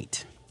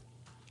white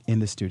in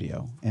the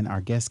studio, and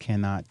our guests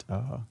cannot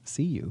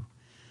see you.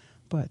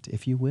 But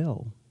if you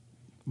will,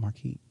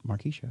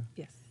 Markeisha.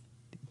 Yes.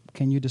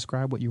 Can you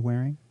describe what you're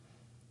wearing?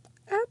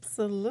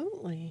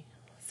 Absolutely.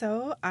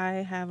 So I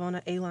have on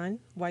an A-line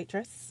white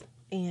dress,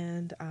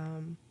 and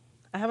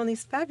I have on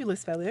these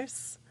fabulous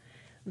feathers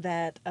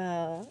that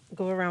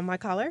go around my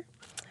collar,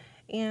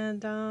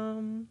 and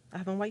I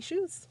have on white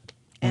shoes.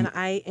 And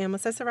I am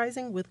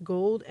accessorizing with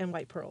gold and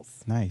white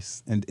pearls.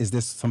 Nice. And is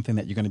this something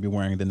that you're going to be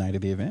wearing the night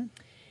of the event?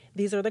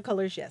 These are the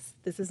colors, yes.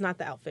 This is not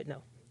the outfit,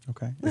 no.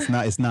 Okay.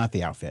 It's not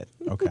the outfit.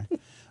 Okay.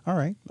 All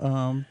right.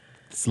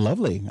 It's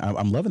lovely.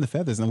 I'm loving the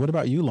feathers. And what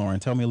about you,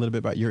 Lauren? Tell me a little bit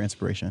about your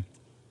inspiration.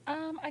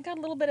 I got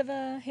a little bit of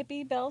a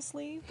hippie bell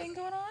sleeve thing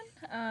going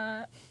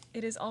on.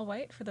 It is all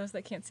white for those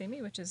that can't see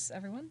me, which is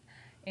everyone.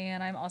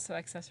 And I'm also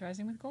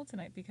accessorizing with gold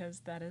tonight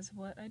because that is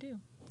what I do.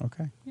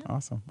 Okay. Yeah.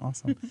 Awesome.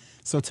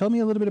 So tell me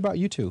a little bit about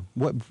you two.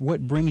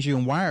 What brings you,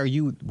 and why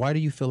do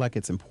you feel like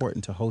it's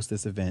important to host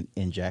this event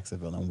in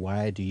Jacksonville, and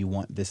why do you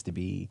want this to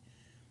be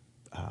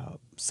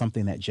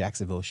something that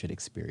Jacksonville should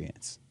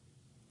experience?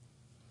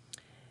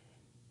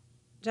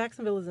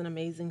 Jacksonville is an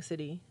amazing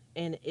city,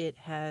 and it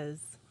has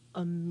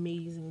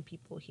amazing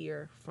people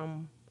here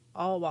from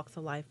all walks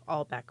of life,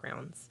 all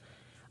backgrounds.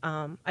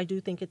 I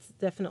do think it's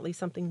definitely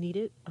something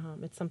needed.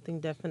 It's something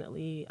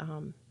definitely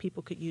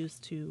people could use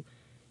to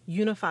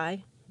unify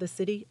the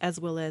city as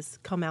well as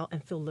come out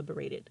and feel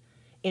liberated.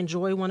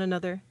 Enjoy one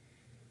another,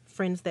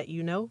 friends that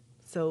you know.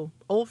 So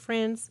old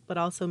friends, but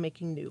also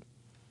making new.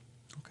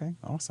 Okay,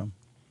 awesome.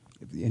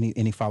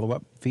 Any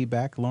follow-up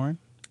feedback, Lauren?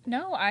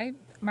 No,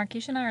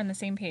 Marquisha and I are on the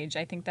same page.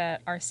 I think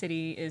that our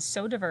city is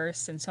so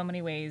diverse in so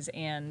many ways,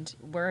 and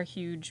we're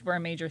a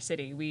major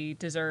city. We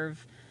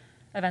deserve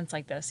events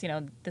like this. You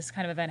know, this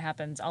kind of event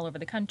happens all over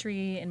the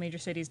country in major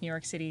cities: New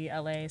York City,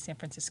 LA, San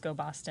Francisco,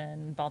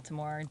 Boston,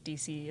 Baltimore,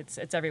 DC.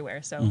 It's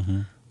everywhere. So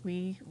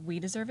we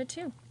deserve it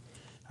too.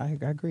 I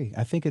agree.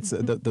 I think it's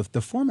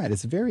the format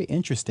is very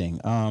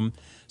interesting.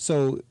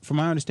 So from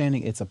my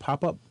understanding, it's a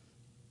pop-up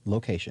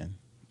location.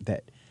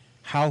 That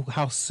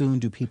how soon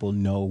do people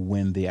know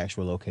when the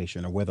actual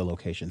location or where the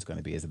location is going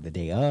to be? Is it the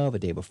day of, a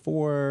day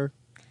before?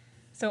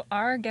 So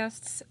our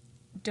guests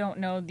don't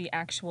know the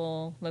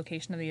actual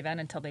location of the event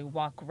until they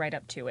walk right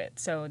up to it.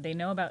 So they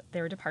know about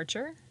their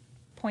departure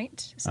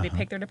point. So they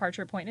pick their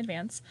departure point in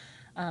advance.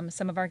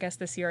 Some of our guests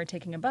this year are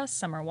taking a bus,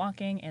 some are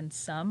walking, and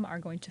some are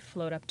going to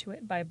float up to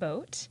it by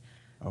boat,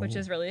 which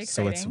is really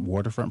exciting. So it's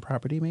waterfront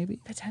property,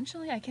 maybe?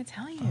 Potentially. I can't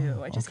tell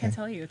you. I just can't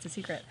tell you. It's a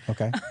secret.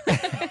 Okay.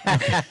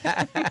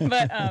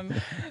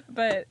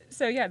 But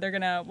so yeah, they're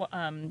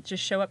gonna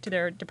just show up to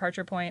their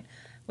departure point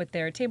with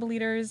their table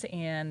leaders,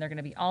 and they're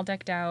gonna be all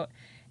decked out,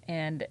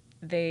 and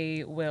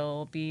they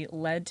will be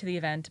led to the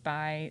event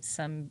by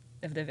some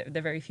of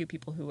the very few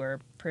people who are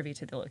privy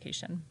to the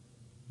location.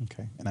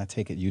 Okay. And I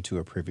take it you two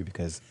are privy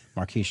because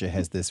Marquisha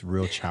has this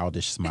real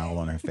childish smile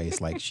on her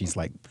face. Like she's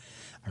like,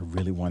 I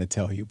really want to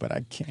tell you, but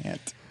I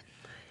can't.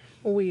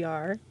 We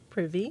are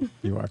privy.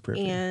 You are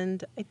privy.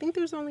 And I think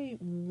there's only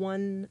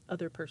one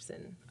other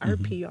person. Our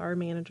PR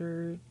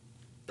manager,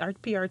 our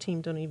PR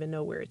team don't even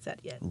know where it's at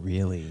yet.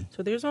 Really?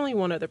 So there's only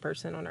one other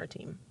person on our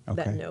team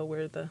that know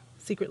where the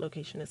secret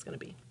location is going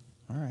to be.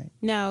 All right.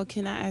 Now,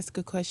 can I ask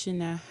a question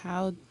now?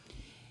 How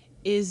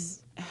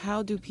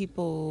do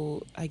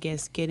people, I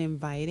guess, get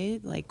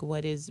invited? Like,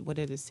 what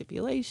are the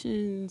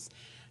stipulations?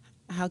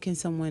 How can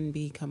someone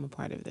become a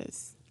part of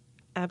this?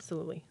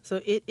 Absolutely.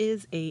 So it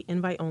is a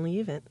invite-only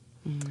event.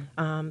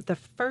 The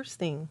first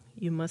thing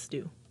you must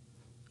do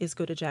is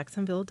go to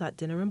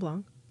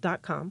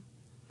jacksonville.dinnerandblanc.com,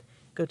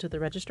 go to the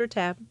register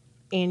tab,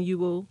 and you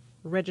will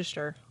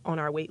register on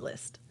our wait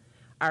list.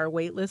 Our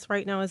wait list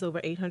right now is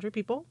over 800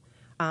 people.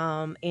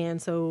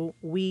 And so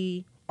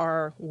we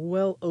are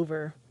well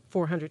over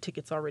 400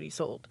 tickets already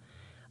sold.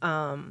 Get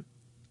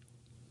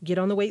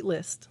on the wait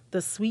list.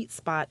 The sweet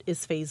spot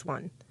is phase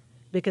 1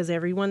 because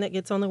everyone that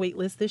gets on the wait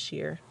list this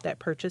year that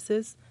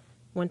purchases,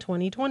 when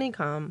 2020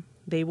 come,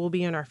 they will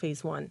be in our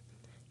phase 1.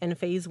 And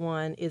phase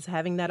 1 is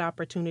having that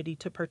opportunity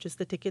to purchase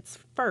the tickets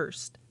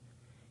first.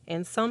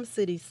 And some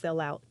cities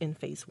sell out in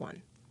phase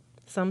 1.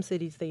 Some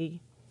cities, they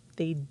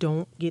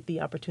don't get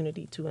the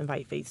opportunity to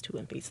invite phase 2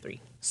 and phase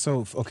 3.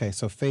 So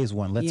phase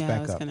 1, let's back up. I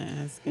was going to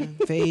ask you.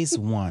 Phase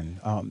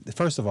 1,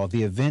 first of all,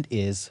 the event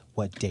is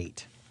what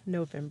date?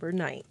 November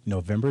 9th.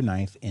 November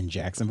 9th in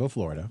Jacksonville,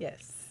 Florida.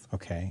 Yes.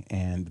 Okay,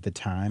 and the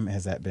time,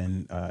 has that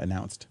been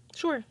announced?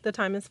 Sure, the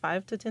time is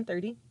 5 to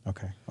 10:30.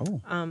 Okay.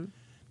 Oh,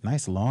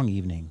 nice long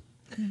evening.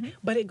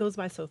 But it goes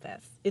by so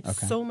fast.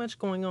 It's so much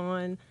going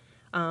on.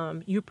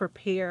 You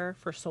prepare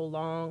for so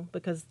long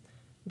because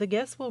the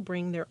guests will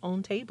bring their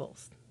own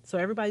tables. So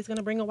everybody's going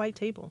to bring a white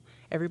table.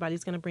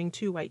 Everybody's going to bring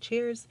 2 white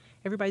chairs.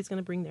 Everybody's going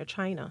to bring their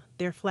china,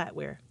 their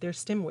flatware, their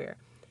stemware.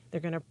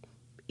 They're going to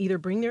either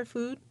bring their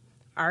food.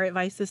 Our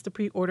advice is to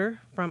pre-order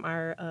from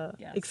our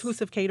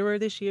exclusive caterer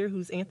this year,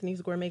 who's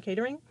Anthony's Gourmet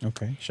Catering.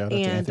 Okay, shout out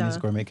to Anthony's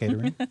Gourmet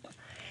Catering.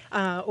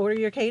 Order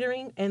your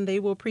catering, and they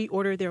will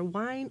pre-order their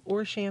wine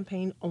or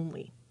champagne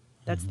only.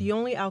 That's the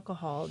only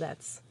alcohol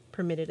that's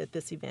permitted at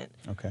this event.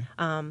 Okay.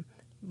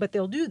 But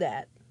they'll do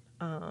that,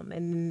 and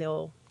then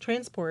they'll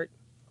transport.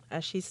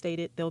 As she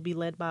stated, they'll be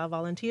led by a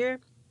volunteer,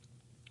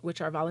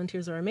 which our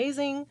volunteers are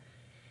amazing.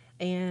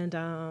 And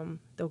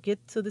they'll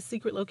get to the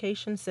secret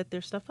location, set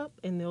their stuff up,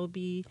 and they'll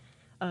be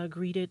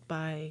greeted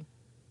by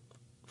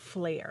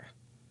flair.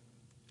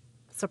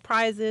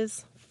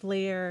 Surprises,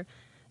 flair,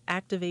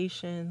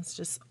 activations,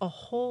 just a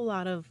whole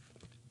lot of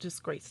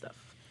just great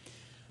stuff.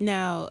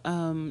 Now,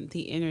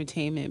 the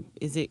entertainment,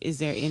 is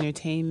there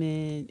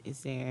entertainment?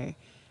 Is there,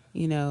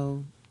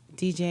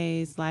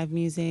 DJs, live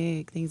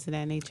music, things of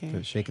that nature?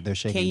 They're shaking both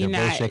shaking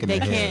their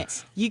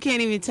heads. You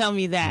can't even tell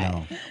me that.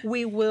 No.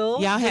 We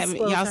will.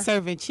 Y'all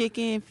serving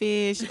chicken,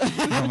 fish,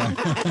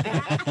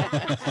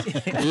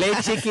 Lay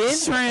chicken,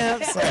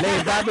 shrimps,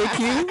 lay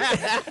barbecue,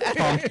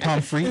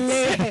 pomfrets,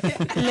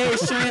 lay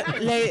shrimp,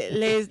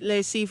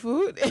 lay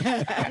seafood.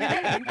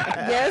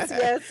 Yes,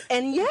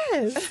 and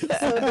yes.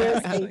 So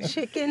there's a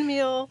chicken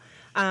meal.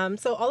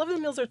 So all of the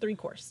meals are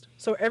 3-coursed.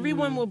 So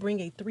everyone will bring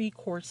a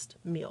 3-coursed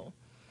meal.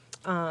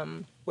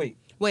 Wait,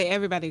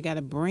 everybody got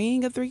to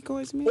bring a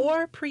 3-course meal?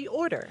 Or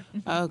pre-order.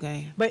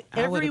 Okay. But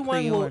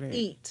everyone will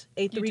eat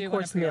a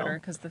 3-course meal.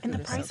 And the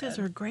prices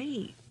are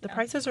great. The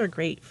prices are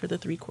great for the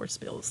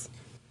 3-course meals.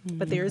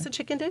 But there is a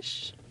chicken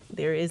dish,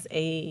 There is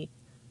a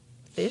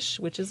fish,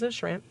 which is a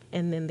shrimp,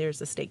 and then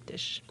there's a steak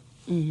dish.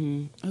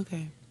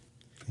 Okay.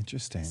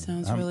 Interesting.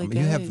 Sounds really good.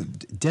 You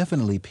have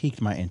definitely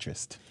piqued my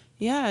interest.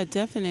 Yeah,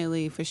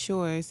 definitely, for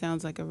sure. It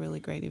sounds like a really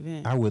great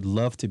event. I would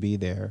love to be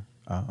there,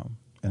 and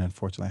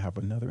unfortunately, I have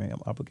another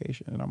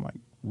obligation, and I'm like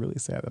really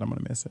sad that I'm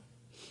going to miss it.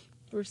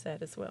 We're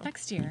sad as well.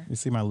 Next year. You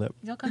see my lip?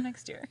 You'll come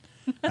next year.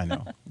 I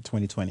know,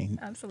 2020.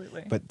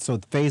 Absolutely. But so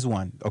phase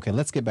one. Okay,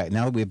 let's get back.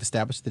 Now that we've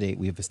established the date,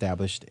 we've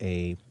established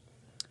a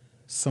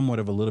somewhat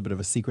of a little bit of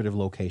a secretive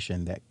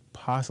location that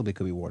possibly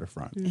could be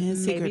waterfront. And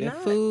secretive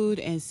food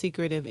and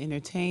secretive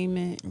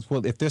entertainment.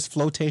 Well, if there's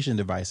flotation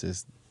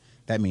devices,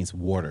 that means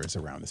water is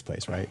around this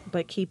place, right?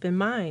 But keep in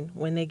mind,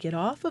 when they get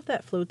off of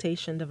that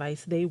flotation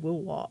device, they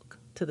will walk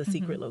to the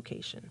secret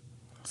location.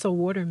 So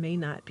water may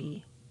not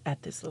be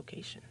at this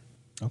location.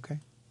 Okay.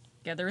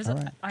 Yeah, there is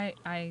listen, I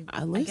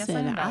guess I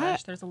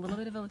embellish. There's a little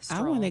bit of a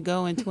stroll. I want to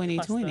go in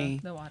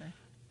 2020. The water.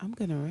 I'm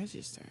going to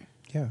register.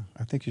 Yeah,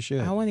 I think you should.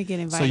 I want to get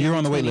invited. So you're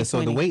on the wait list.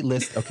 So the wait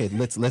list, okay,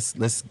 let's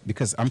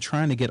because I'm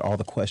trying to get all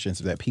the questions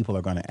that people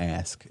are going to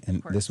ask,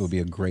 and this will be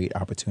a great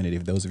opportunity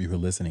for those of you who are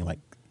listening. Like,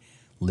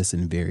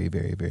 listen very,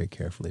 very, very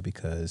carefully,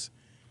 because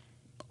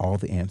all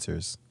the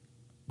answers,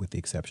 with the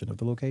exception of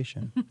the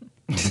location,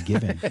 will be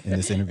given in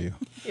this interview.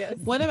 Yes.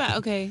 What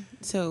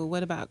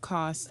about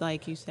cost?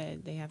 Like you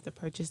said, they have to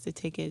purchase the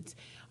tickets.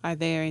 Are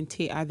they in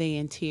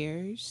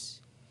tiers?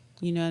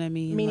 You know what I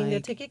mean? Meaning the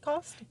ticket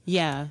cost?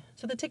 Yeah.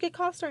 So the ticket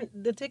cost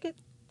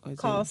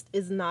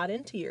is not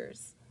in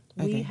tiers.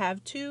 Okay. We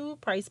have 2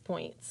 price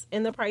points,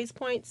 and the price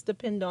points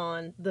depend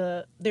on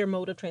their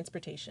mode of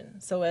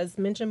transportation. So as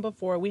mentioned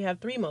before, we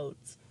have 3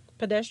 modes.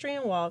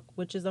 Pedestrian walk,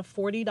 which is a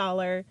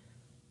 $40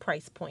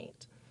 price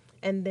point.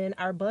 And then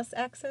our bus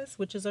access,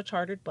 which is a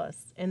chartered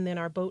bus, and then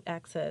our boat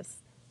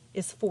access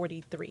is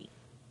 $43.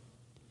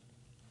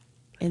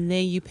 And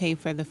then you pay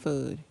for the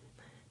food.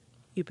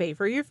 You pay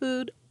for your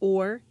food,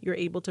 or you're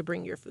able to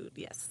bring your food.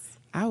 Yes.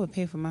 I would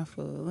pay for my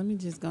food. Let me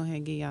just go ahead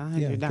and give y'all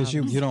 $100. Yeah, because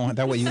you don't,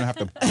 that way you don't have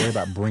to worry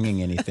about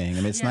bringing anything. I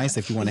mean, it's nice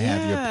if you want to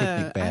have your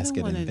picnic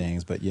basket and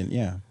things, but I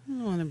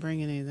don't want to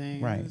bring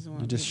anything. Right.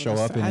 You just show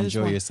up and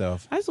enjoy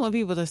yourself. I just want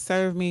people to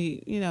serve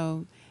me,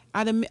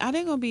 Are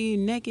they gonna be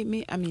naked?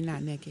 I mean,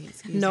 not naked.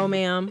 No,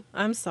 ma'am.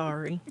 I'm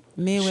sorry.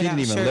 Men without shirts on. She didn't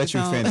even let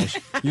you finish.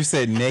 You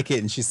said naked,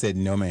 and she said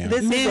no, ma'am.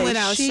 This men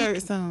without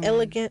shirts on.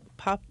 Elegant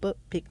pop-up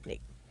picnic.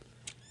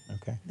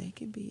 Okay. They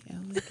can be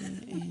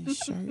elegant and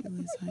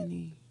shirtless,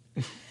 honey.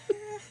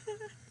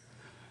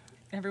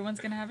 Everyone's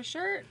gonna have a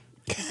shirt.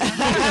 They're gonna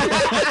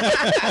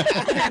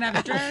have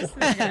a dress. They're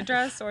gonna get a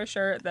dress or a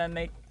shirt.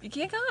 Then you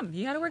can't come.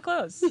 You gotta wear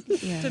clothes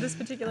to this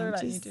particular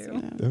event. You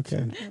do.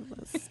 Okay.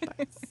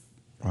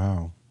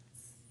 Wow.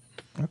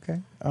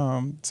 Okay.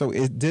 So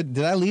did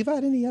I leave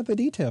out any other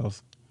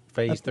details?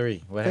 Phase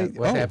 3.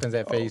 What happens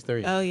at phase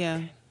 3? Oh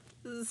yeah.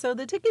 So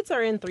the tickets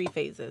are in 3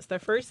 phases. The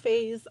first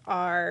phase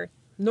are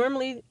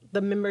normally the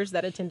members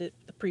that attended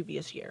the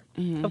previous year.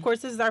 Mm-hmm. Of course,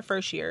 this is our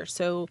first year.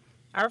 So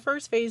our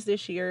first phase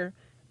this year,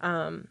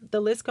 the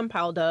list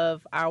compiled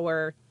of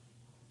our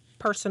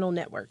personal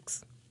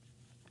networks.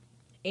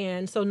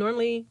 And so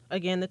normally,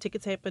 again, the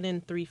tickets happen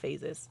in 3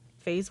 phases.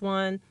 Phase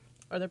 1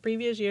 are the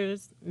previous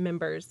year's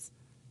members.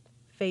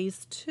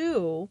 Phase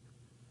 2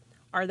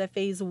 are the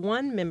phase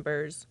 1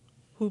 members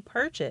who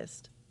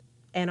purchased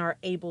and are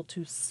able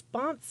to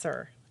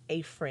sponsor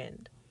a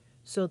friend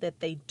so that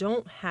they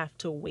don't have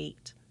to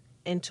wait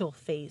until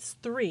phase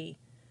 3,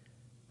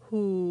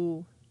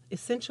 who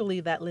essentially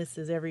that list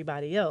is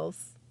everybody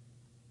else,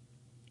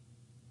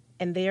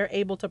 and they are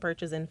able to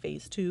purchase in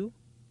phase 2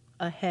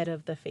 ahead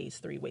of the phase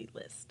 3 wait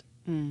list.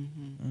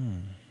 Mm-hmm.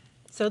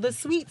 So the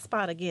sweet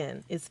spot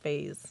again is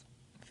phase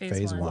 1.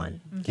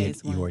 Mm-hmm.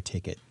 Get your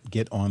ticket.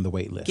 Get on the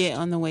wait list. Get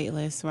on the wait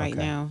list right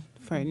now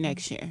for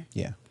next year.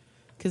 Yeah.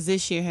 Because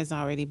this year has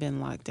already been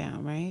locked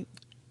down, right?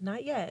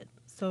 Not yet.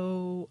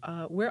 So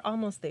we're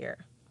almost there.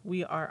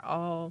 We are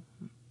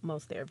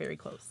almost there, very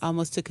close.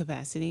 Almost to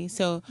capacity.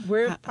 So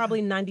we're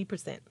probably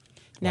 90%.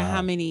 Now,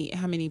 how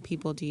many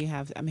people do you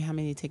have? I mean, how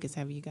many tickets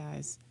have you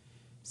guys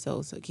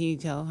sold? So can you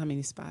tell how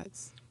many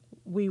spots?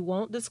 We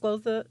won't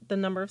disclose the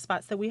number of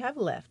spots that we have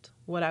left.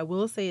 What I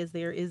will say is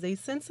there is a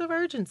sense of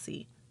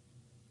urgency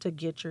to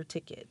get your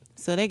ticket.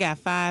 So they got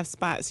 5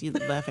 spots you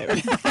left.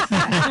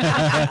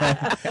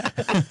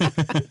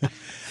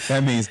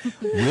 That means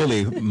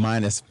really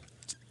minus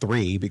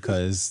 3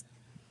 because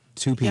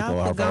 2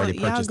 people have already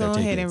purchased their tickets. Y'all go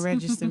ahead and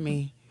register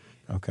me.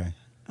 Okay.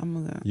 I'm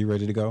gonna go. You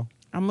ready to go?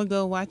 I'm gonna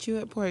go watch you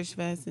at Porch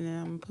Fest, and then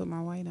I'm gonna put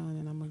my white on,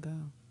 and I'm gonna go.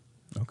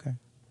 Okay.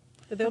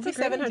 There'll be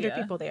 700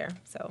 people there.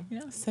 So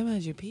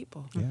 700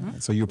 people. Yeah. Mm-hmm.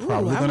 So you're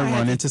probably going to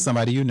run into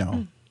somebody you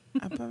know.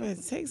 I probably have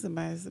to take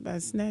somebody to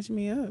snatch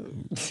me up.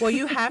 Well,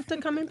 you have to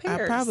come in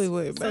pairs. I probably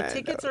would. So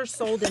tickets are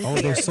sold in pairs.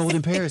 Oh, they're sold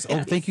in pairs.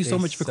 Oh, thank you so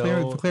much for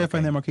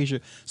clarifying that, Markeisha.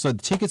 So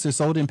the tickets are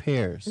sold in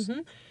pairs. Mm-hmm.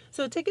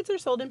 So tickets are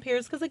sold in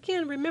pairs because,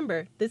 again,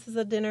 remember, this is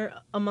a dinner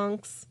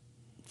amongst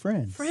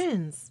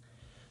friends.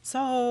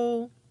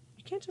 So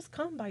you can't just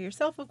come by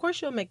yourself. Of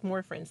course, you'll make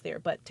more friends there,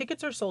 but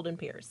tickets are sold in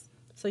pairs.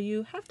 So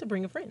you have to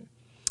bring a friend.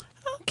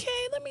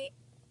 Okay, let me.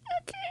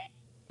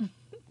 Okay.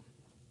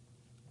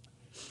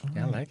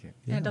 Yeah, I like it.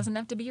 Yeah. And it doesn't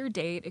have to be your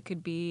date. It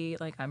could be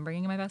like, I'm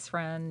bringing my best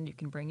friend. You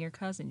can bring your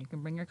cousin. You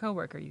can bring your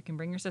coworker. You can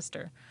bring your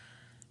sister.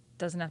 It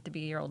doesn't have to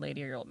be your old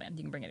lady or your old man.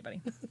 You can bring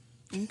anybody.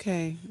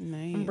 Okay,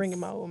 nice. I'm bringing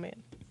my old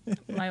man.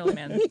 My old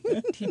man,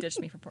 he ditched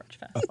me for Porch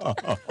Fest.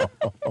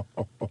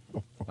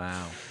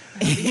 Wow.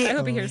 I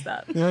hope he hears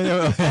that.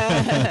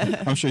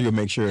 I'm sure you'll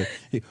make sure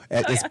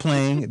it's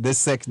playing. This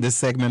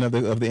segment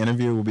of the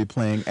interview will be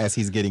playing as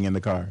he's getting in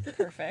the car.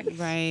 Perfect.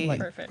 Right. Like,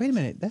 perfect. Wait a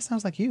minute, that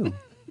sounds like you,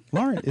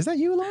 Lauren. Is that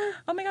you, Lauren?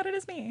 Oh my God, it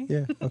is me.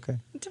 Yeah. Okay.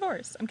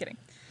 Divorced. I'm kidding.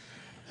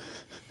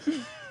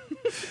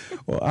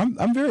 Well,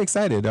 I'm very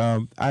excited.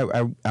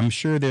 I'm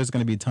sure there's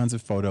going to be tons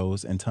of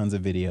photos and tons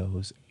of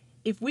videos.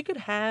 If we could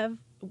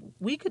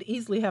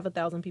easily have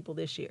 1,000 people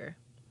this year.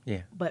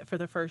 Yeah. But for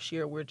the first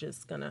year, we're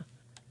just gonna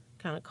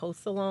kind of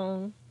coast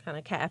along, kind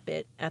of cap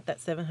it at that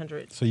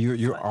 700. So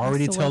you're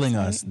already telling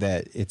us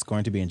that it's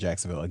going to be in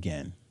Jacksonville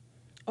again.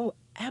 Oh,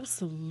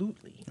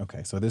 absolutely.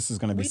 Okay, so this is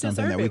going to be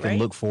something that we can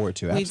look forward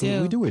to. We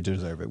Absolutely, do. we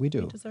deserve it. We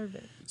do. We deserve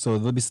it. So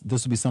this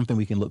will be something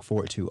we can look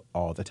forward to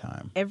all the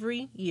time.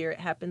 Every year, it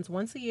happens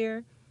once a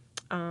year.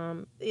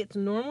 It's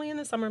normally in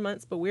the summer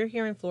months, but we're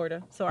here in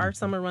Florida, so our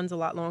summer runs a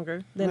lot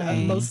longer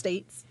than most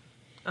states.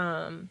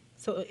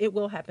 So it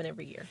will happen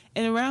every year.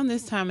 And around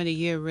this time of the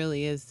year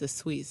really is the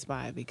sweet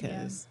spot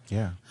because,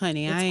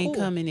 honey, it's I ain't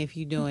cool. coming if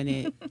you're doing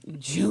it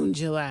June,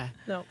 July.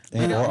 No.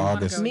 Or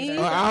August. Me?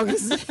 Or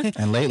August.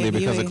 And lately,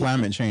 because of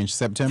climate change,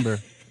 September.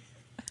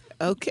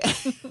 Okay.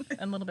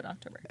 And a little bit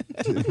October.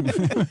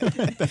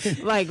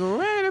 Like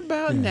right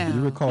about now.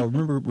 You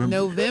remember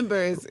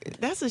November is,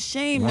 that's a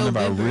shame. One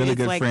November of our really is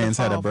good like friends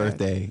had a the fall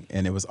birthday,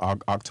 and it was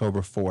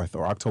October 4th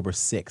or October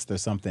 6th or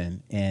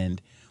something.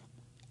 And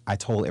I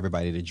told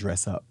everybody to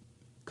dress up,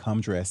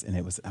 come dress, and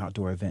it was an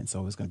outdoor event, so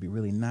it was going to be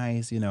really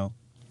nice, It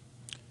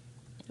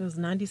was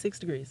 96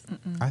 degrees.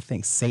 I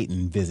think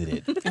Satan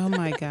visited. Oh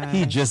my God.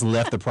 He just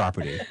left the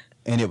property,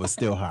 and it was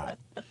still hot.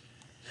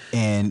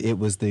 And it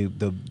was the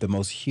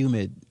most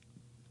humid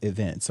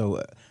event.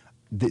 So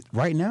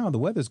right now, the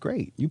weather's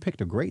great. You picked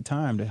a great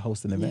time to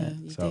host an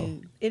event. you So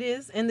did. It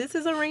is, and this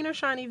is a rain or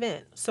shine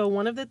event. So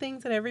one of the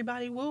things that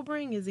everybody will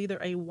bring is either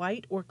a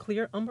white or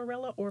clear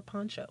umbrella or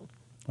poncho.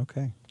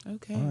 Okay.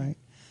 Okay. All right.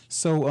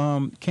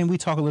 So can we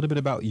talk a little bit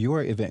about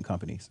your event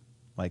companies?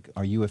 Like,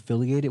 are you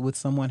affiliated with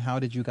someone? How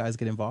did you guys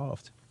get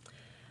involved?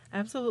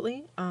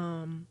 Absolutely.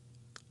 I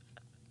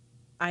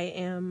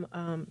am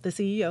the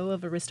CEO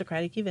of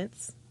Aristocratic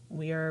Events.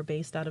 We are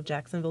based out of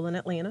Jacksonville and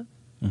Atlanta.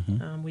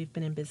 We've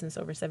been in business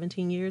over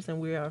 17 years,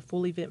 and we are a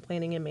full event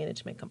planning and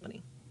management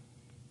company.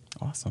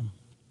 Awesome.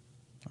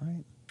 All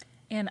right.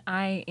 And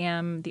I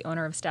am the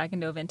owner of Stag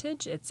and Doe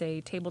Vintage. It's a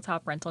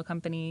tabletop rental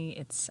company.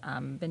 It's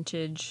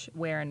vintage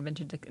wear and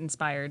vintage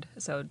inspired.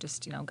 So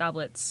just,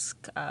 goblets,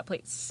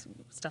 plates,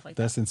 stuff like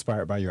that. That's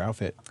inspired by your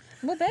outfit.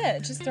 A little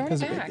bit. Just throwing it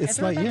back. It's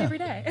I throw like, it back yeah. every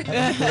day.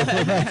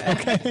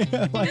 Okay.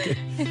 I like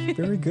it.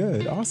 Very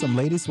good. Awesome,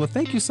 ladies. Well,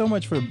 thank you so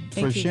much for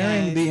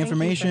sharing guys. the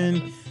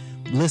information.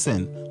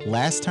 Listen,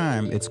 last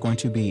time it's going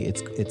to be,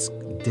 it's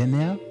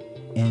Diner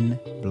en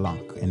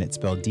Blanc, and it's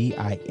spelled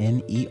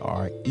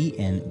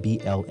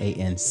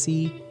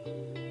DINERENBLANC.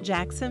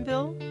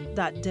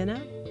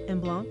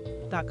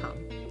 Jacksonville.dinnerenblanc.com.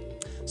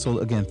 So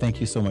again, thank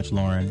you so much,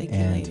 Lauren Thank you,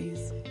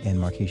 ladies. and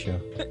Markeisha.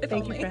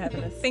 Thank you for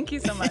having us. Thank you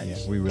so much. Yeah,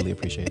 we really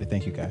appreciate it.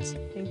 Thank you, guys.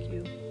 Thank you.